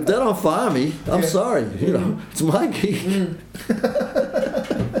 If they don't fire me, I'm sorry. It's my gig.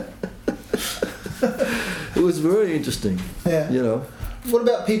 It was very interesting. What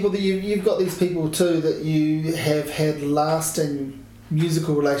about people that you've got these people too that you have had lasting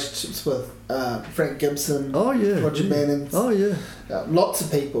musical relationships with? Frank Gibson, Roger Mannings, lots of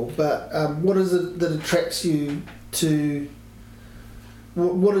people. But what is it that attracts you to?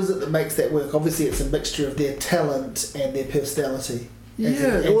 What is it that makes that work? Obviously, it's a mixture of their talent and their personality. And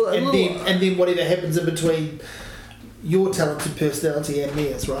then whatever happens in between your talent and personality and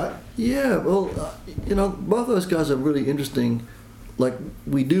theirs, right? Yeah, well, both those guys are really interesting. Like,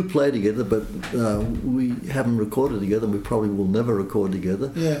 we do play together, but we haven't recorded together, and we probably will never record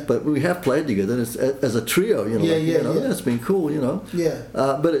together. Yeah. But we have played together as a trio, That's been cool, Yeah.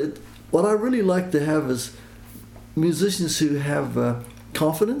 But what I really like to have is musicians who have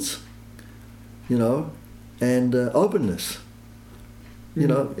confidence, and openness.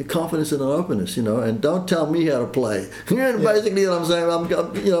 Confidence and an openness, and don't tell me how to play. Basically what I'm saying.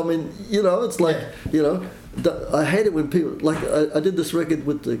 It's like, I hate it when people, like, I did this record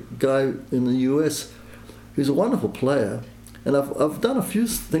with the guy in the US who's a wonderful player, and I've done a few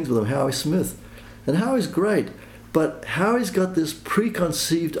things with him, Howie Smith, and Howie's great, but Howie's got this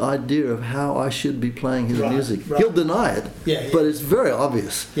preconceived idea of how I should be playing his music. Right. He'll deny it, but it's very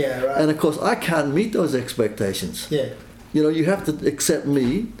obvious. Yeah, right. And of course, I can't meet those expectations. Yeah. You have to accept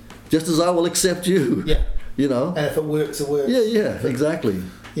me just as I will accept you. Yeah. And if it works, it works. Yeah, exactly.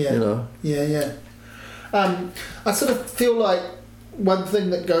 Yeah. Yeah. I sort of feel like one thing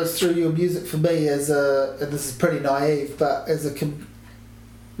that goes through your music for me and this is pretty naive, but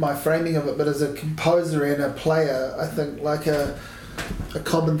my framing of it, but as a composer and a player, I think like a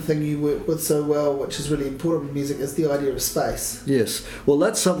common thing you work with so well, which is really important in music, is the idea of space. Yes. Well,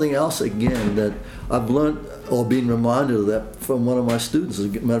 that's something else, again, that I've learned or been reminded of that from one of my students. As a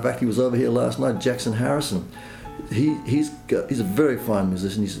matter of fact, he was over here last night, Jackson Harrison. He's a very fine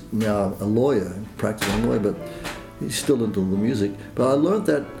musician. He's now a lawyer, practicing lawyer, but he's still into the music. But I learned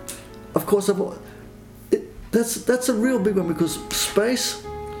that, of course, that's a real big one, because space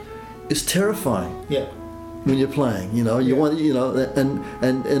is terrifying. Yeah. When you're playing, you want,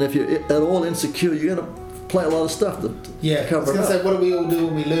 and if you're at all insecure, you're going to play a lot of stuff to cover it up. I was going to say, what do we all do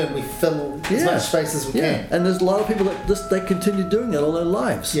when we learn? We fill as much space as we can. And there's a lot of people that they continue doing that all their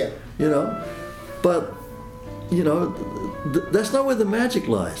lives. Yeah. But that's not where the magic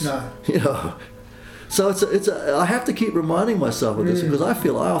lies. No. So I have to keep reminding myself of this, because I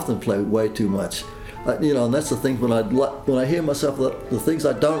feel I often play way too much. And that's the thing, when I hear myself, the things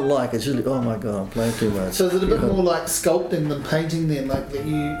I don't like, it's usually, oh my God, I'm playing too much. So is it a bit more like sculpting than painting then, like that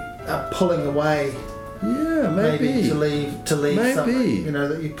you are pulling away? Yeah, maybe to leave something,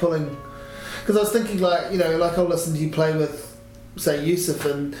 that you're pulling. Because I was thinking, like I'll listen to you play with, say, Yusef,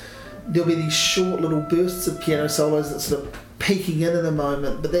 and there'll be these short little bursts of piano solos that sort of peeking in a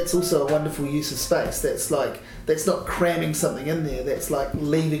moment, but that's also a wonderful use of space. That's not cramming something in there, that's like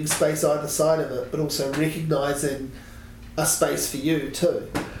leaving space either side of it, but also recognising a space for you too.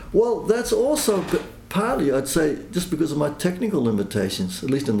 Well, that's also partly, I'd say, just because of my technical limitations, at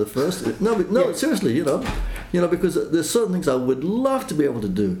least in the first. Seriously, because there's certain things I would love to be able to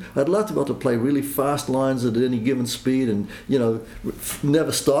do. I'd love to be able to play really fast lines at any given speed and,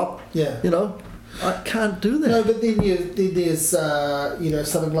 never stop. Yeah. I can't do that. No, but then there's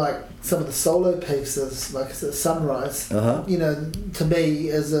something like some of the solo pieces, like Sunrise. Uh-huh. To me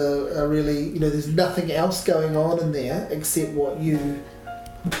is a really, there's nothing else going on in there except what you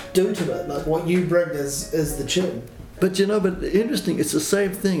do to it, like what you bring is the tune. But but interesting, it's the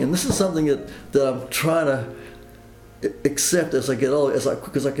same thing, and this is something that I'm trying to accept as I get older,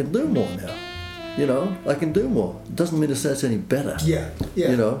 because I can do more now. I can do more. It doesn't mean to say it's any better. Yeah.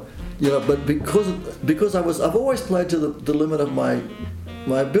 But because I've always played to the limit of my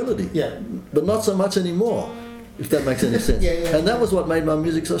ability. Yeah. But not so much anymore, if that makes any sense. Yeah. And that was what made my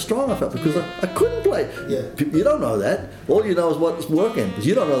music so strong, I felt, because I couldn't play. Yeah. You don't know that. All you know is what's working.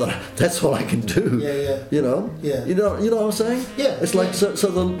 You don't know that that's all I can do. Yeah. Yeah. You know what I'm saying? Yeah. It's like so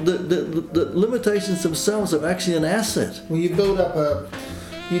the limitations themselves are actually an asset. Well, you do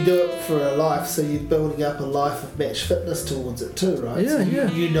it for a life, so you're building up a life of match fitness towards it too, right? Yeah,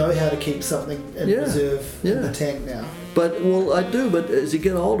 so you know how to keep something in reserve in the tank now. But I do. But as you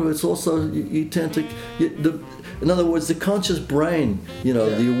get older, it's also you tend to in other words, the conscious brain,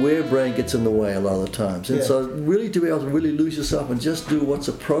 the aware brain gets in the way a lot of the times. And so really to be able to really lose yourself and just do what's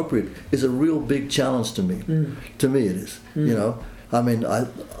appropriate is a real big challenge to me. To me it is, I mean,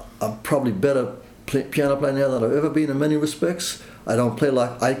 I'm probably better piano player now than I've ever been in many respects. I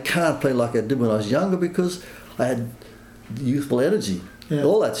can't play like I did when I was younger because I had youthful energy,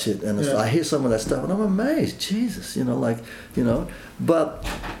 all that shit. And I hear some of that stuff and I'm amazed, Jesus, but,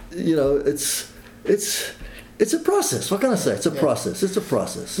 it's a process. What can I say? It's a process. It's a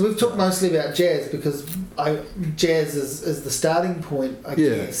process. So we've talked mostly about jazz because jazz is the starting point, I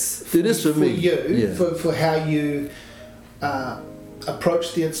guess. It is for me. You, for how you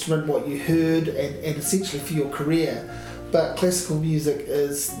approached the instrument, what you heard, and essentially for your career. But classical music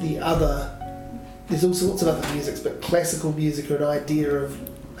is the other. There's all sorts of other musics, but classical music, or an idea of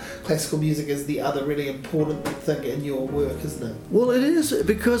classical music, is the other really important thing in your work, isn't it? Well, it is,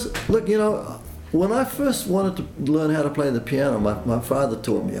 because look, when I first wanted to learn how to play the piano, my father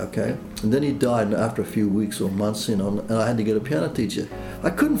taught me, okay? And then he died after a few weeks or months, and I had to get a piano teacher.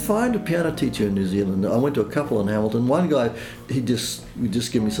 I couldn't find a piano teacher in New Zealand. I went to a couple in Hamilton. One guy, would just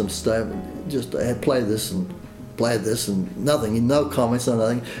give me some stuff, I had play this and nothing, no comments, no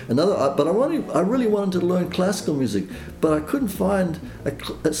nothing. But I really wanted to learn classical music, but I couldn't find a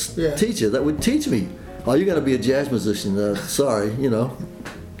teacher that would teach me. Oh, you're going to be a jazz musician? Sorry,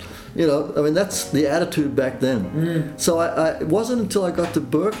 I mean, that's the attitude back then. So it wasn't until I got to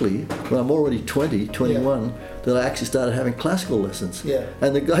Berkeley, when I'm already 21, that I actually started having classical lessons.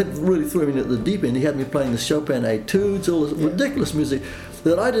 And the guy really threw me into the deep end. He had me playing the Chopin etudes, all this ridiculous music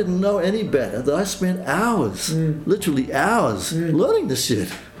that I didn't know any better, that I spent hours, literally hours, learning this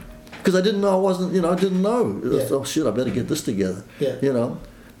shit. Because I didn't know I didn't know. Oh shit, I better get this together,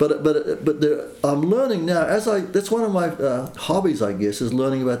 But I'm learning now. That's one of my hobbies, I guess, is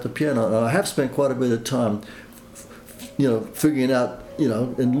learning about the piano. And I have spent quite a bit of time, figuring out,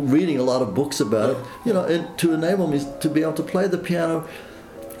 and reading a lot of books about it, and to enable me to be able to play the piano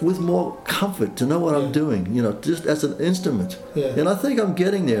with more comfort, to know what I'm doing, just as an instrument. And I think I'm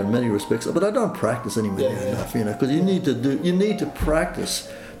getting there in many respects, but I don't practice anywhere near enough, because you need to practice.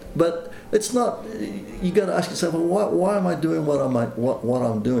 But it's not. You got to ask yourself, well, why am I doing what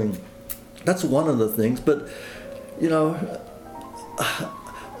I'm doing? That's one of the things. But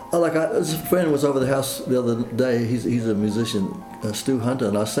a friend was over the house the other day. He's a musician, Stu Hunter,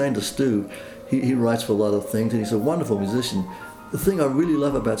 and I was saying to Stu, he writes for a lot of things, and he's a wonderful musician. The thing I really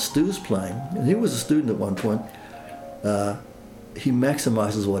love about Stu's playing, and he was a student at one point, he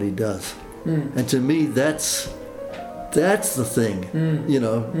maximizes what he does, and to me that's the thing,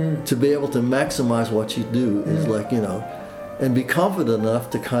 to be able to maximize what you do is and be confident enough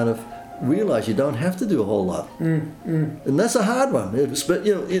to kind of realize you don't have to do a whole lot, and that's a hard one. But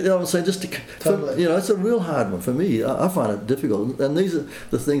I'm saying, totally. It's a real hard one for me. I find it difficult, and these are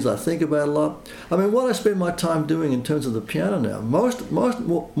the things I think about a lot. I mean, what I spend my time doing in terms of the piano now, more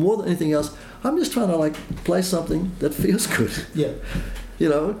than anything else, I'm just trying to play something that feels good.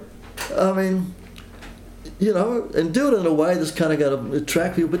 I mean, and do it in a way that's kind of going to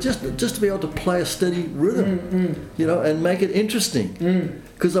attract people, but just to be able to play a steady rhythm, and make it interesting.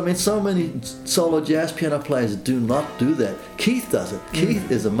 Because, I mean, so many solo jazz piano players do not do that. Keith does it. Keith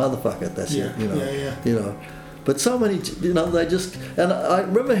is a motherfucker at that shit, But so many, they just... And I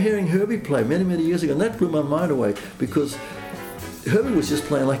remember hearing Herbie play many, many years ago, and that blew my mind away, because Herbie was just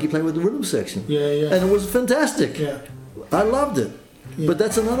playing like he played with the rhythm section. And it was fantastic. I loved it. But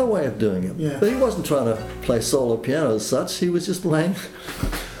that's another way of doing it. But he wasn't trying to play solo piano as such. He was just playing...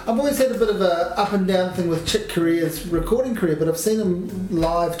 I've always had a bit of a up and down thing with Chick Corea's recording career, but I've seen him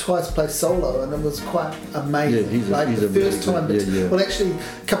live twice play solo, and it was quite amazing. He's the first time. Well, actually,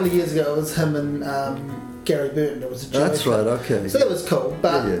 a couple of years ago, it was him and Gary Burton. It was a joke. That's right, okay. So that was cool.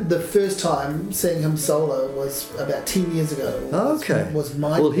 But the first time seeing him solo was about 10 years ago. Was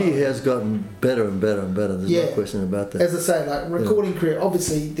mind-blowing. Well, he has gotten better and better and better. There's no question about that. As I say, recording career,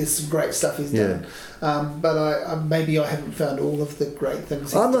 obviously there's some great stuff he's done. But I maybe I haven't found all of the great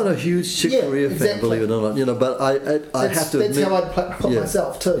things. I'm not a huge Chick Corea fan, believe it or not. But I have to admit... That's how I'd play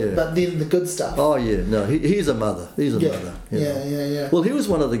myself too. But then the good stuff. Oh yeah, no, he's a mother. He's a mother. Yeah. Well, he was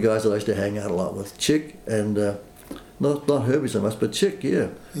one of the guys that I used to hang out a lot with. Chick and not Herbie so much, but Chick.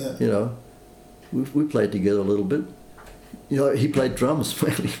 We played together a little bit. He played drums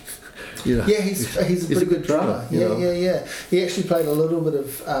mainly. He's a pretty good drummer. Yeah. He actually played a little bit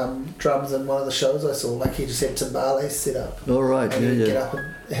of drums in one of the shows I saw. He just had timbales set up. All right, and he'd get up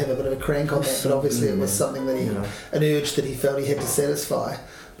and have a bit of a crank on that. But obviously it was something that an urge that he felt he had to satisfy.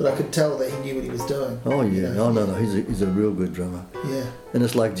 but I could tell that he knew what he was doing. Oh, yeah. You know? Oh, no. He's a real good drummer. Yeah. And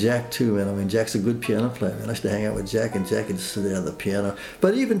it's like Jack, too, man. I mean, Jack's a good piano player, man. I used to hang out with Jack, and Jack would sit there at the piano.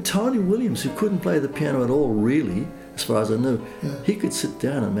 But even Tony Williams, who couldn't play the piano at all, really, as far as I knew, he could sit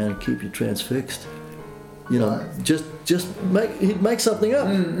down and, man, keep you transfixed. You know, Right. he'd make something up.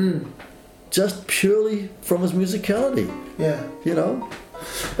 Just purely from his musicality. Yeah. You know?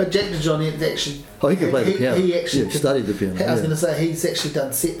 But Jack DeJohnny actually... Oh, he can play the piano. He actually studied the piano. I was going to say, he's actually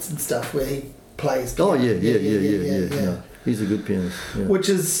done sets and stuff where he plays piano. Oh, yeah. He's a good pianist. Yeah. Which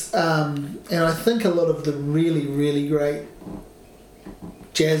is... and I think a lot of the really, really great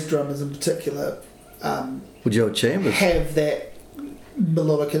jazz drummers in particular... well, Joe Chambers. Have that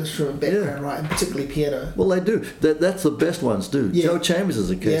melodic instrument background, right? And particularly piano. Well, they do. That's the best ones do. Yeah. Joe Chambers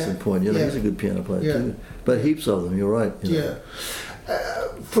is a case in point. You know, he's a good piano player too. But heaps of them. You're right. You know.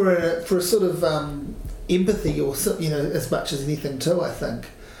 For a sort of empathy, or as much as anything too, I think.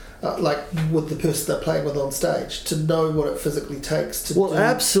 Like with the person they're playing with on stage, to know what it physically takes to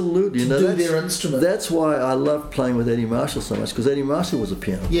absolutely. do their instrument. That's why I love playing with Eddie Marshall so much, because Eddie Marshall was a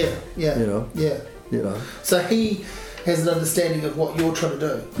piano player. You know. So he has an understanding of what you're trying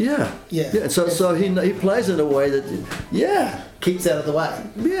to do. Yeah. So he plays in a way that keeps out of the way.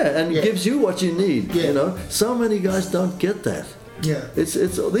 And gives you what you need. You know, so many guys don't get that. Yeah. It's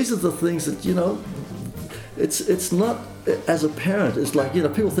these are the things that, you know. It's not, as a parent, it's like, you know,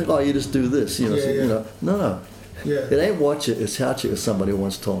 people think, oh, you just do this, you know. You know, no. Yeah. It ain't what you, it's how you, as somebody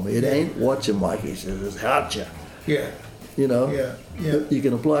once told me. It ain't what you, Mike. He says, it's how you. Yeah. You know. Yeah. You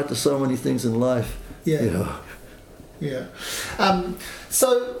can apply it to so many things in life. Yeah. You know. Yeah.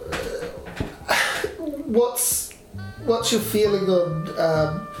 So, what's your feeling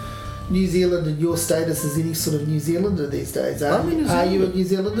on New Zealand and your status as any sort of New Zealander these days? Are you a New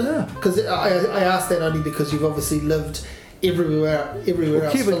Zealander? Yeah. Because I asked that only because you've obviously lived everywhere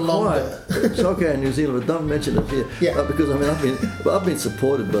else keep for it longer. Quiet. It's okay in New Zealand, but don't mention it here. Yeah. Because I mean, I've been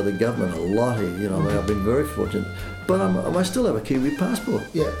supported by the government a lot here. You know, I mean, I've been very fortunate. But I still have a Kiwi passport.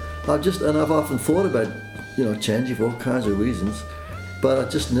 Yeah. I've often thought about, you know, changing for all kinds of reasons, but I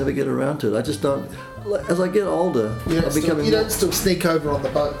just never get around to it. I just don't. As I get older, You don't still sneak over on the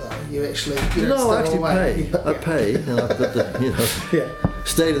boat though. You actually. I actually pay. I pay, and I've got the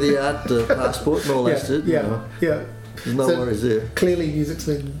state of the art passport and all that shit. You know. Yeah. There's no worries there. Clearly, music's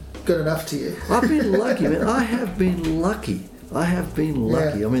been good enough to you. I've been lucky, man. I have been lucky.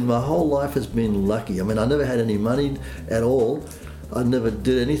 Yeah. I mean, my whole life has been lucky. I mean, I never had any money at all. I never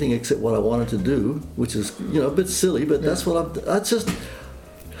did anything except what I wanted to do, which is, you know, a bit silly, but that's what that's just,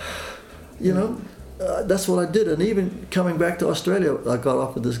 you know, that's what I did. And even coming back to Australia, I got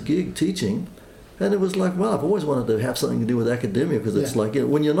offered this gig teaching, and it was like, well, I've always wanted to have something to do with academia, because it's like, you know,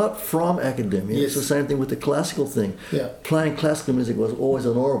 when you're not from academia, it's the same thing with the classical thing. Yeah. Playing classical music was always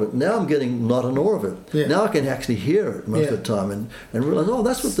an awe of it. Now I'm getting not an awe of it. Yeah. Now I can actually hear it most of the time and realize, oh,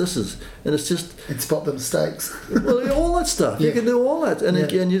 that's what this is. And it's just... And spot the mistakes. Well, all that stuff. You can do all that. And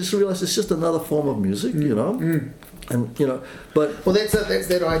again, you just realize it's just another form of music, you know. And, you know, but... Well, that's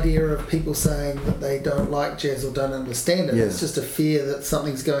that idea of people saying that they don't like jazz or don't understand it. It's just a fear that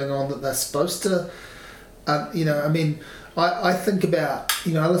something's going on that they're supposed to... you know, I mean, I think about,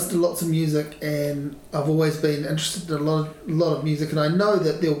 you know, I listen to lots of music, and I've always been interested in a lot of music, and I know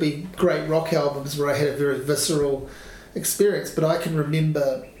that there'll be great rock albums where I had a very visceral experience, but I can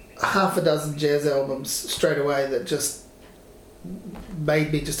remember half a dozen jazz albums straight away that just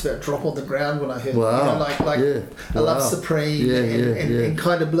made me just about drop on the ground when I heard them. You know, like I Love Supreme and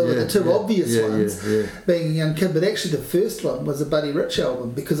Kind of Blue are the two obvious ones, being a young kid. But actually the first one was a Buddy Rich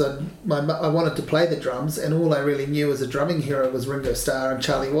album, because I wanted to play the drums, and all I really knew as a drumming hero was Ringo Starr and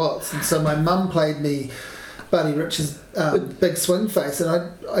Charlie Watts. And so my mum played me Buddy Rich's Big Swing Face,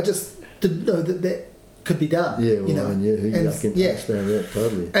 and I just didn't know that could be done. I can understand that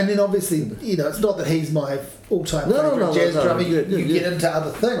totally. And then obviously, you know, it's not that he's my all-time favourite jazz drummer. You get into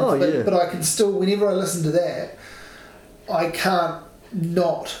other things, but I can still, whenever I listen to that, I can't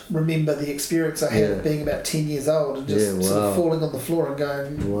not remember the experience I had of being about 10 years old and just sort of falling on the floor and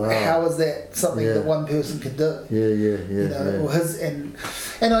going, how is that something that one person can do? You know, or his and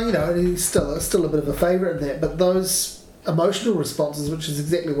I, you know, and he's still a bit of a favourite in that, but those emotional responses, which is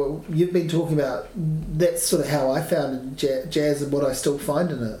exactly what you've been talking about, that's sort of how I found in jazz, and what I still find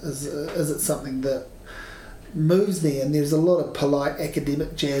in it is it something that moves me. And there's a lot of polite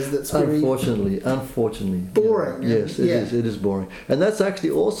academic jazz that's very unfortunately boring. Yes, it is boring. And that's actually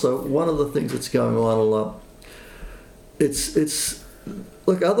also one of the things that's going on a lot. It's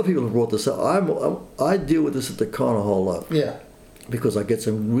look, other people have brought this up. I deal with this at the con a whole lot, because I get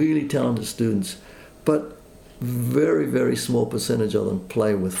some really talented students, but very, very small percentage of them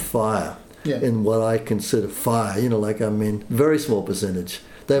play with fire. Yeah. In what I consider fire, very small percentage.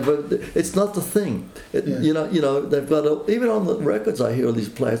 It's not the thing. They've got even on the records I hear all these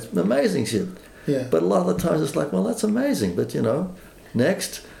players, amazing shit. Yeah. But a lot of the times it's like, well, that's amazing, but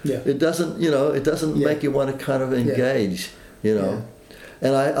next. Yeah. It doesn't make you want to kind of engage. Yeah.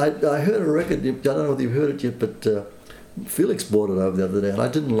 And I heard a record. I don't know whether you've heard it yet, but Felix brought it over the other day, and I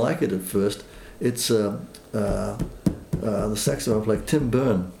didn't like it at first. It's the saxophone player Tim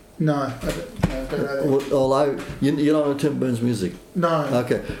Byrne. No, I don't know. You don't know Tim Byrne's music? No.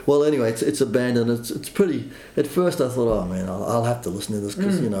 Okay. Well, anyway, it's a band, and it's pretty. At first, I thought, oh man, I'll have to listen to this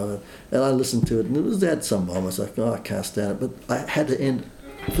because and I listened to it, and it had some moments like, oh, I can't stand it, but I had to end.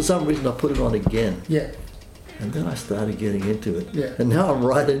 For some reason, I put it on again. Yeah. And then I started getting into it. Yeah. And now I'm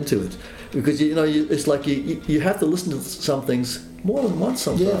right into it because it's like you have to listen to some things more than once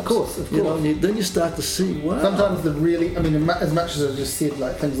sometimes. Yeah, of course. Then you start to see, wow. Sometimes as much as I just said,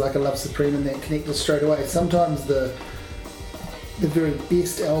 like things like I Love Supreme and that connect us straight away, sometimes the very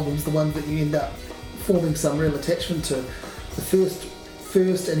best albums, the ones that you end up forming some real attachment to, the first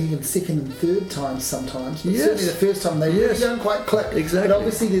and even second and third times sometimes, but certainly the first time they really don't quite click. Exactly. But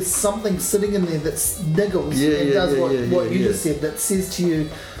obviously there's something sitting in there that niggles and does what you just said, that says to you,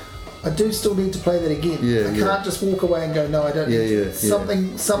 I do still need to play that again. I can't just walk away and go, no, I don't need to.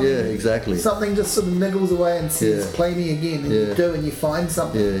 Something exactly. Something just sort of niggles away and says, play me again, and you do, and you find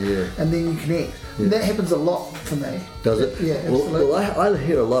something, and then you connect. And that happens a lot for me. Does it? Yeah, absolutely. Well, I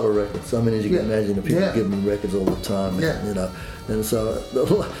hear a lot of records. I mean, as you can imagine, the people give me records all the time, and so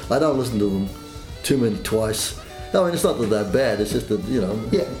I don't listen to them too many twice. I mean, it's not that they're bad. It's just that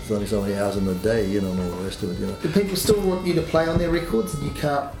it's only so many hours in the day, and all the rest of it. Do people still want you to play on their records, and you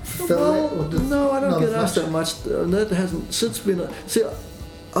can't fill that? Or No, I don't get asked that much. That hasn't since been.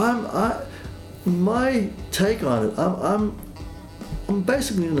 My take on it. I'm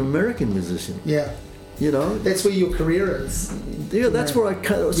basically an American musician. Yeah. That's where your career is. Yeah, that's where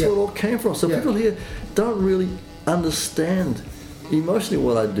where it all came from. So people here don't really understand emotionally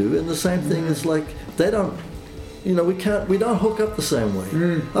what I do, and the same thing is like they don't. We don't hook up the same way.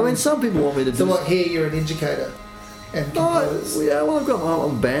 I mean, some people want me to do. So what? Here, you're an educator and compose. I'm a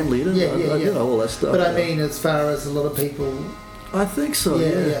band leader. All that stuff. But I mean, as far as a lot of people. I think so.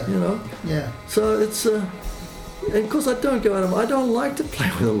 Yeah. So it's and of course I don't go out. I don't like to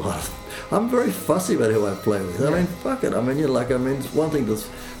play with a lot. I'm very fussy about who I play with. I mean, fuck it. I mean, it's one thing that's.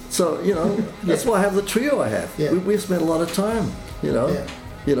 So that's why I have the trio I have. Yeah. We've spent a lot of time.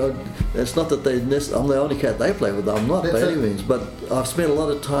 It's not that I'm the only cat they play with. I'm not by any means, but I've spent a lot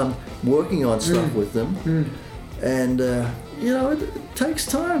of time working on stuff with them, and it takes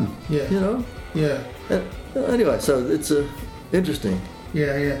time. Anyway, so it's interesting.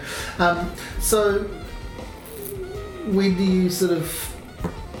 So when do you sort of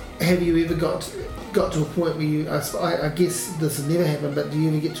have you ever got to a point where you? I guess this has never happened, but do you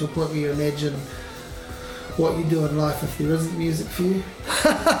ever get to a point where you imagine what you do in life if there isn't music for you?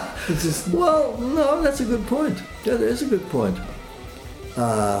 Well, no, that's a good point. Yeah, that is a good point.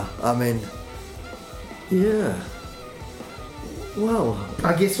 I mean, well,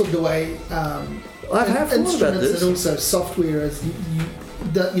 I guess with the way I've had instruments and also software is,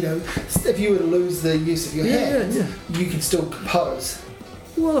 if you were to lose the use of your hands, you can still compose.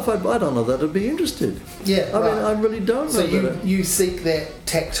 Well, if I don't know that I'd be interested. Yeah, I mean, I really don't know. So you seek that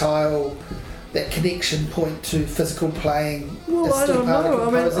tactile, that connection point to physical playing. Well, I don't know. I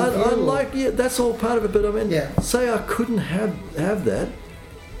mean, that's all part of it. But I mean, say I couldn't have that.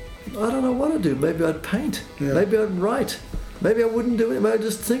 I don't know what I'd do. Maybe I'd paint. Yeah. Maybe I'd write. Maybe I wouldn't do it. Maybe I'd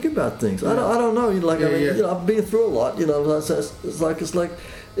just think about things. I don't know. I've been through a lot. It's like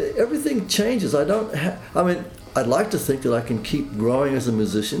everything changes. I don't. I mean, I'd like to think that I can keep growing as a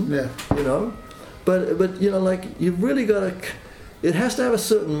musician. Yeah. But you've really got to. It has to have a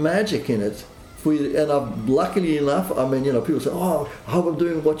certain magic in it. And I'm luckily enough. I mean, people say, "Oh, I hope I'm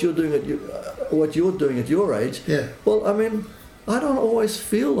doing what you're doing at your age." Yeah. Well, I mean, I don't always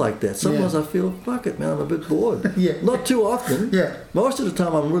feel like that. Sometimes I feel, "Fuck it, man, I'm a bit bored." Not too often. Yeah. Most of the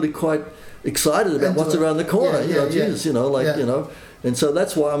time, I'm really quite excited about what's around the corner. And so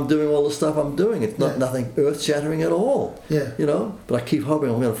that's why I'm doing all the stuff I'm doing. It's not nothing earth-shattering at all. Yeah. But I keep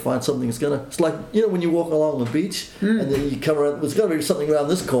hoping I'm going to find something that's going to... It's like, when you walk along the beach and then you come around, there's got to be something around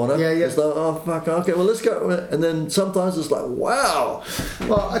this corner. Yeah. It's like, oh, fuck, okay, well, let's go. And then sometimes it's like, wow.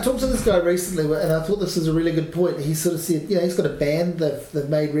 Well, I talked to this guy recently and I thought this was a really good point. He sort of said, he's got a band, they've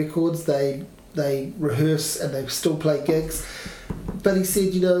made records, they rehearse and they still play gigs. But he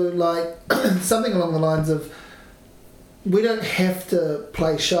said, something along the lines of, we don't have to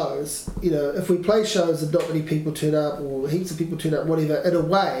play shows. You know, if we play shows and not many people turn up, or heaps of people turn up, whatever, in a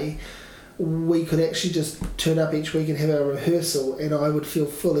way, we could actually just turn up each week and have our rehearsal, and I would feel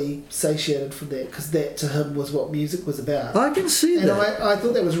fully satiated from that, because that to him was what music was about. I can see and that. I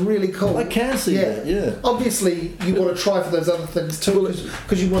thought that was really cool. I can see that, yeah. Obviously, you want to try for those other things too,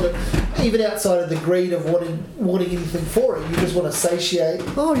 because you want to, even outside of the greed of wanting anything for it, you just want to satiate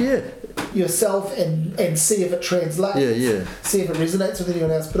yourself and see if it translates. See if it resonates with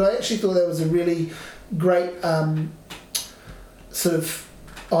anyone else. But I actually thought that was a really great sort of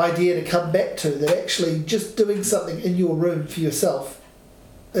idea to come back to, that actually just doing something in your room for yourself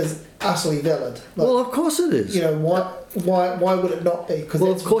is utterly valid. Like, well, of course it is. You know, why would it not be?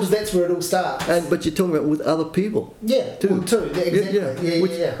 Because that's where it all starts. But you're talking about with other people. Yeah, too.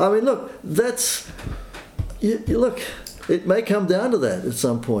 Exactly. Yeah. I mean, look, that's look. It may come down to that at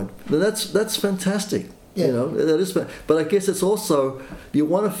some point. That's fantastic. Yeah. You know, that is. But I guess it's also, you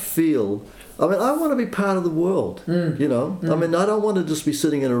want to feel. I mean, I want to be part of the world, you know. I mean, I don't want to just be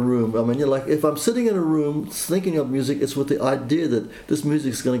sitting in a room. I mean, you're like, if I'm sitting in a room thinking of music, it's with the idea that this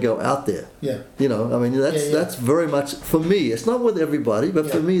music is going to go out there. Yeah. You know, I mean, that's very much, for me, it's not with everybody, but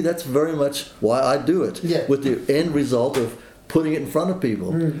for me, that's very much why I do it. Yeah. With the end result of putting it in front of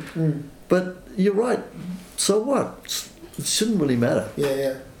people. But you're right. So what? It shouldn't really matter.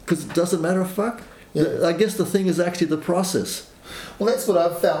 Yeah. Because it doesn't matter a fuck. Yeah. I guess the thing is actually the process. Well, that's what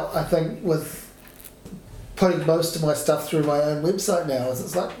I've felt, I think, with putting most of my stuff through my own website now. Is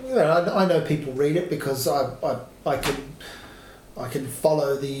it's like, you know, I know people read it because I can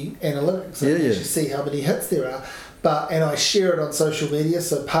follow the analytics and actually see how many hits there are. And I share it on social media,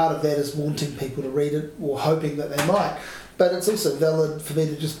 so part of that is wanting people to read it or hoping that they might. But it's also valid for me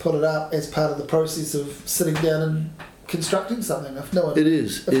to just put it up as part of the process of sitting down and constructing something. If no one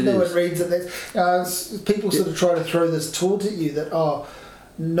reads it, that's people sort of try to throw this taunt at you that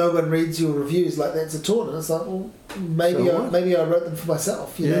no one reads your reviews, like that's a taunt, and it's like, well, maybe I wrote them for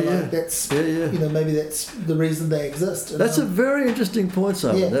myself, you know, like that's you know, maybe that's the reason they exist. That's a very interesting point,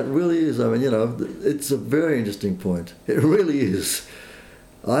 Simon. That really is. I mean, you know, it's a very interesting point. It really is.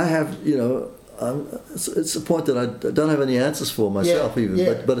 I have, you know, it's a point that I don't have any answers for myself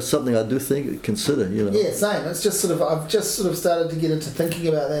but it's something I do consider, you know. Yeah, same. It's just I've just sort of started to get into thinking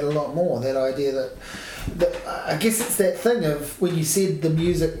about that a lot more, that idea that I guess it's that thing of when you said the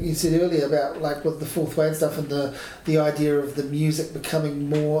music, you said earlier about like with the fourth way and stuff, and the idea of the music becoming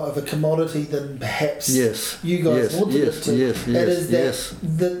more of a commodity than perhaps you guys wanted it to. It is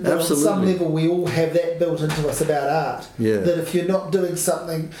that on some level we all have that built into us about art. That if you're not doing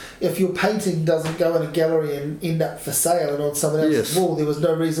something, if your painting doesn't go in a gallery and end up for sale and on someone else's wall, there was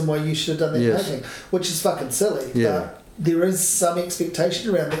no reason why you should have done that painting, which is fucking silly. But there is some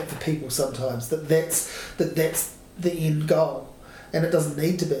expectation around that for people sometimes, that's the end goal, and it doesn't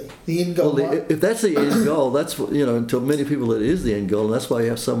need to be the end goal. Well, if that's the end goal, that's what, you know, to many people it is the end goal, and that's why you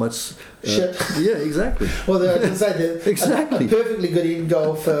have so much shit. Yeah, exactly. Well, I can say that exactly. A perfectly good end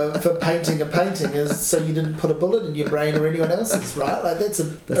goal for painting a painting is so you didn't put a bullet in your brain or anyone else's, right? Like that's a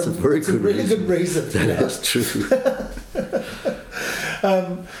really good reason. That is true.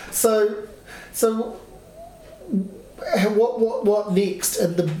 So. What next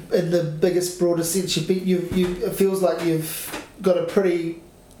in the biggest, broadest sense? It feels like you've got a pretty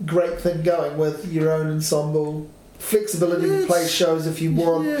great thing going with your own ensemble, flexibility to play shows if you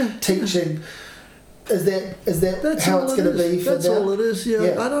want, teaching. Is that how it's going to be for That's now? all it is,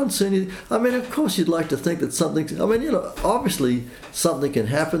 I don't see any. I mean, of course you'd like to think that something, I mean, you know, obviously something can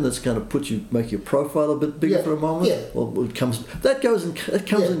happen that's going to make your profile a bit bigger for a moment. Well, it comes and goes. You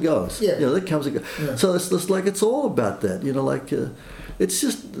know, that comes and goes. So it's just like, it's all about that, you know, like it's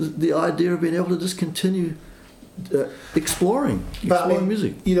just the idea of being able to just continue exploring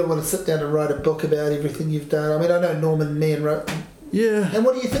music. You don't want to sit down and write a book about everything you've done. I mean, I know Norman Mann wrote. Yeah. And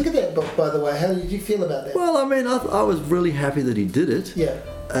what do you think of that book, by the way? How did you feel about that? Well, I mean, I was really happy that he did it. Yeah.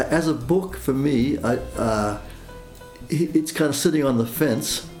 As a book, for me, it's kind of sitting on the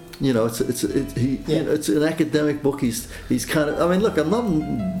fence. You know, it's an academic book. He's kind of. I mean, look, I'm not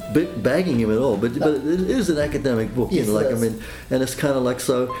bagging him at all, but it is an academic book. Yes, you know, like I mean, and it's kind of like,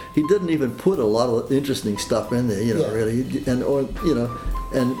 so he didn't even put a lot of interesting stuff in there. You know, really, and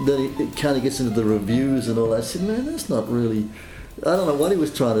then he kind of gets into the reviews and all that. I said, man, that's not really. I don't know what he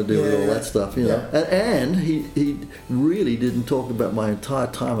was trying to do with all that stuff, you know. And he really didn't talk about my entire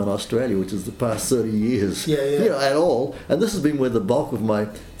time in Australia, which is the past 30 years, you know, at all. And this has been where the bulk of my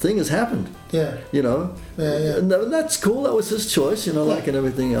thing has happened. You know. And that's cool. That was his choice, you know, like and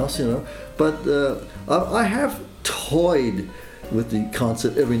everything else, you know. But I have toyed with the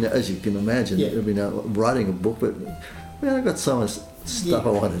concept every now, as you can imagine, every now writing a book, but man, I've got so much stuff I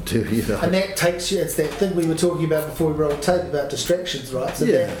want to do, you know. And that takes you, it's that thing we were talking about before we rolled tape about distractions, right? So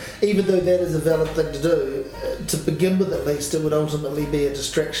Yeah. that, even though that is a valid thing to do, to begin with at least, it would ultimately be a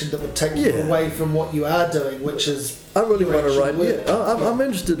distraction that would take you Yeah. away from what you are doing, which is... I really your want to actual write. work. Yeah, I'm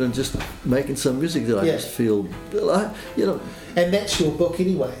interested in just making some music that I Yeah. just feel, you know. And that's your book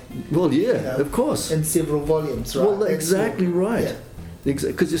anyway, Well, yeah, you know, of course. in several volumes, right? Well, That's exactly your- right. yeah.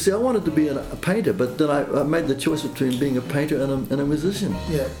 Because you see, I wanted to be a painter, but then I made the choice between being a painter and a musician.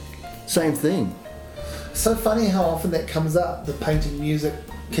 Yeah. Same thing. So funny how often that comes up, the painting music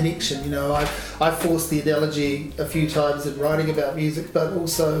connection. You know, I forced the analogy a few times in writing about music, but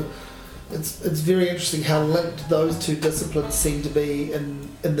also it's very interesting how linked those two disciplines seem to be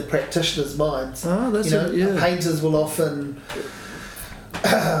in the practitioners' minds. Ah, that's you know, it, yeah. painters will often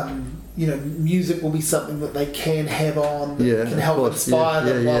you know, music will be something that they can have on that Yeah, can of help course, inspire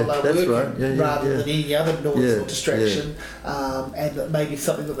yeah, them yeah, while yeah. they're That's working, right, yeah, rather than any other noise Yeah, or distraction, and that may be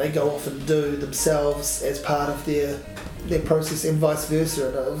something that they go off and do themselves as part of their process, and vice versa.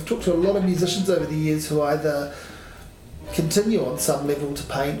 And I've talked to a lot of musicians over the years who either continue on some level to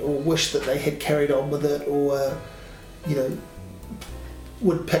paint or wish that they had carried on with it, or you know,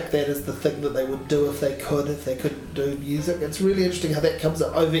 would pick that as the thing that they would do if they couldn't do music. It's really interesting how that comes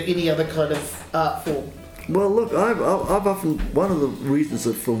up over any other kind of art form. Well, look, I've often, one of the reasons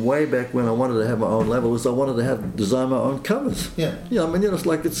that from way back when I wanted to have my own label was I wanted to design my own covers. Yeah. Yeah, I mean, you know, it's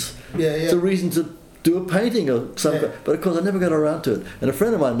like it's Yeah. a reason to do a painting or something. Yeah. But of course, I never got around to it. And a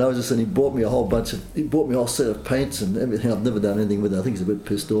friend of mine knows this, and he bought me a whole set of paints and everything. I've never done anything with it. I think he's a bit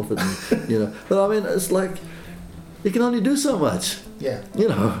pissed off at me, you know. But I mean, it's like you can only do so much, Yeah. you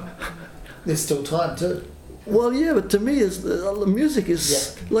know. There's still time too. Well, yeah, but to me, music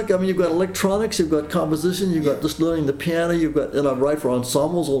is like, I mean, you've got electronics, you've got composition, you've got just learning the piano, and I write for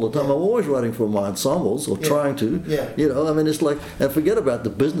ensembles all the time. Yeah. I'm always writing for my ensembles, or trying to. Yeah. You know, I mean, it's like, and forget about the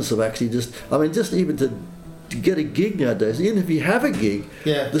business of actually just even to get a gig nowadays, even if you have a gig,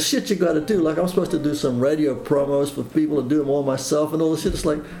 Yeah. the shit you got to do, like I'm supposed to do some radio promos for people and do them all myself and all this shit, it's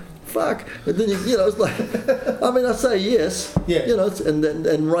like, fuck. And then you know, it's like, I mean, I say yes, Yeah. you know,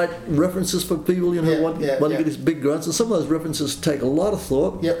 and write references for people, you know, Yeah, want yeah, to yeah. get these big grants, and some of those references take a lot of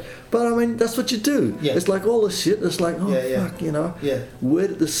thought. Yep. But I mean, that's what you do. Yeah. It's like all this shit. It's like, oh Yeah, yeah. fuck, you know. Yeah.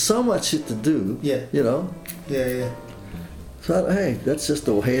 There's so much shit to do. Yeah. You know. Yeah. So hey, that's just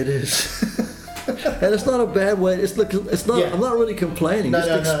the way it is. And it's not a bad way. It's not. Yeah. I'm not really complaining. Just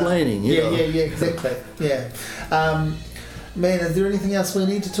explaining. You know? Yeah, exactly. Yeah. Man, is there anything else we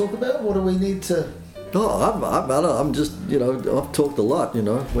need to talk about? What do we need to... No, I'm just, you know, I've talked a lot, you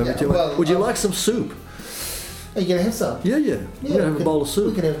know. Would you like some soup? Are you going to have some? Yeah. We're going to have a bowl of soup.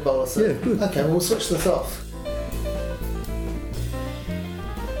 We can have a bowl of soup. Yeah, good. Okay, we'll switch this off.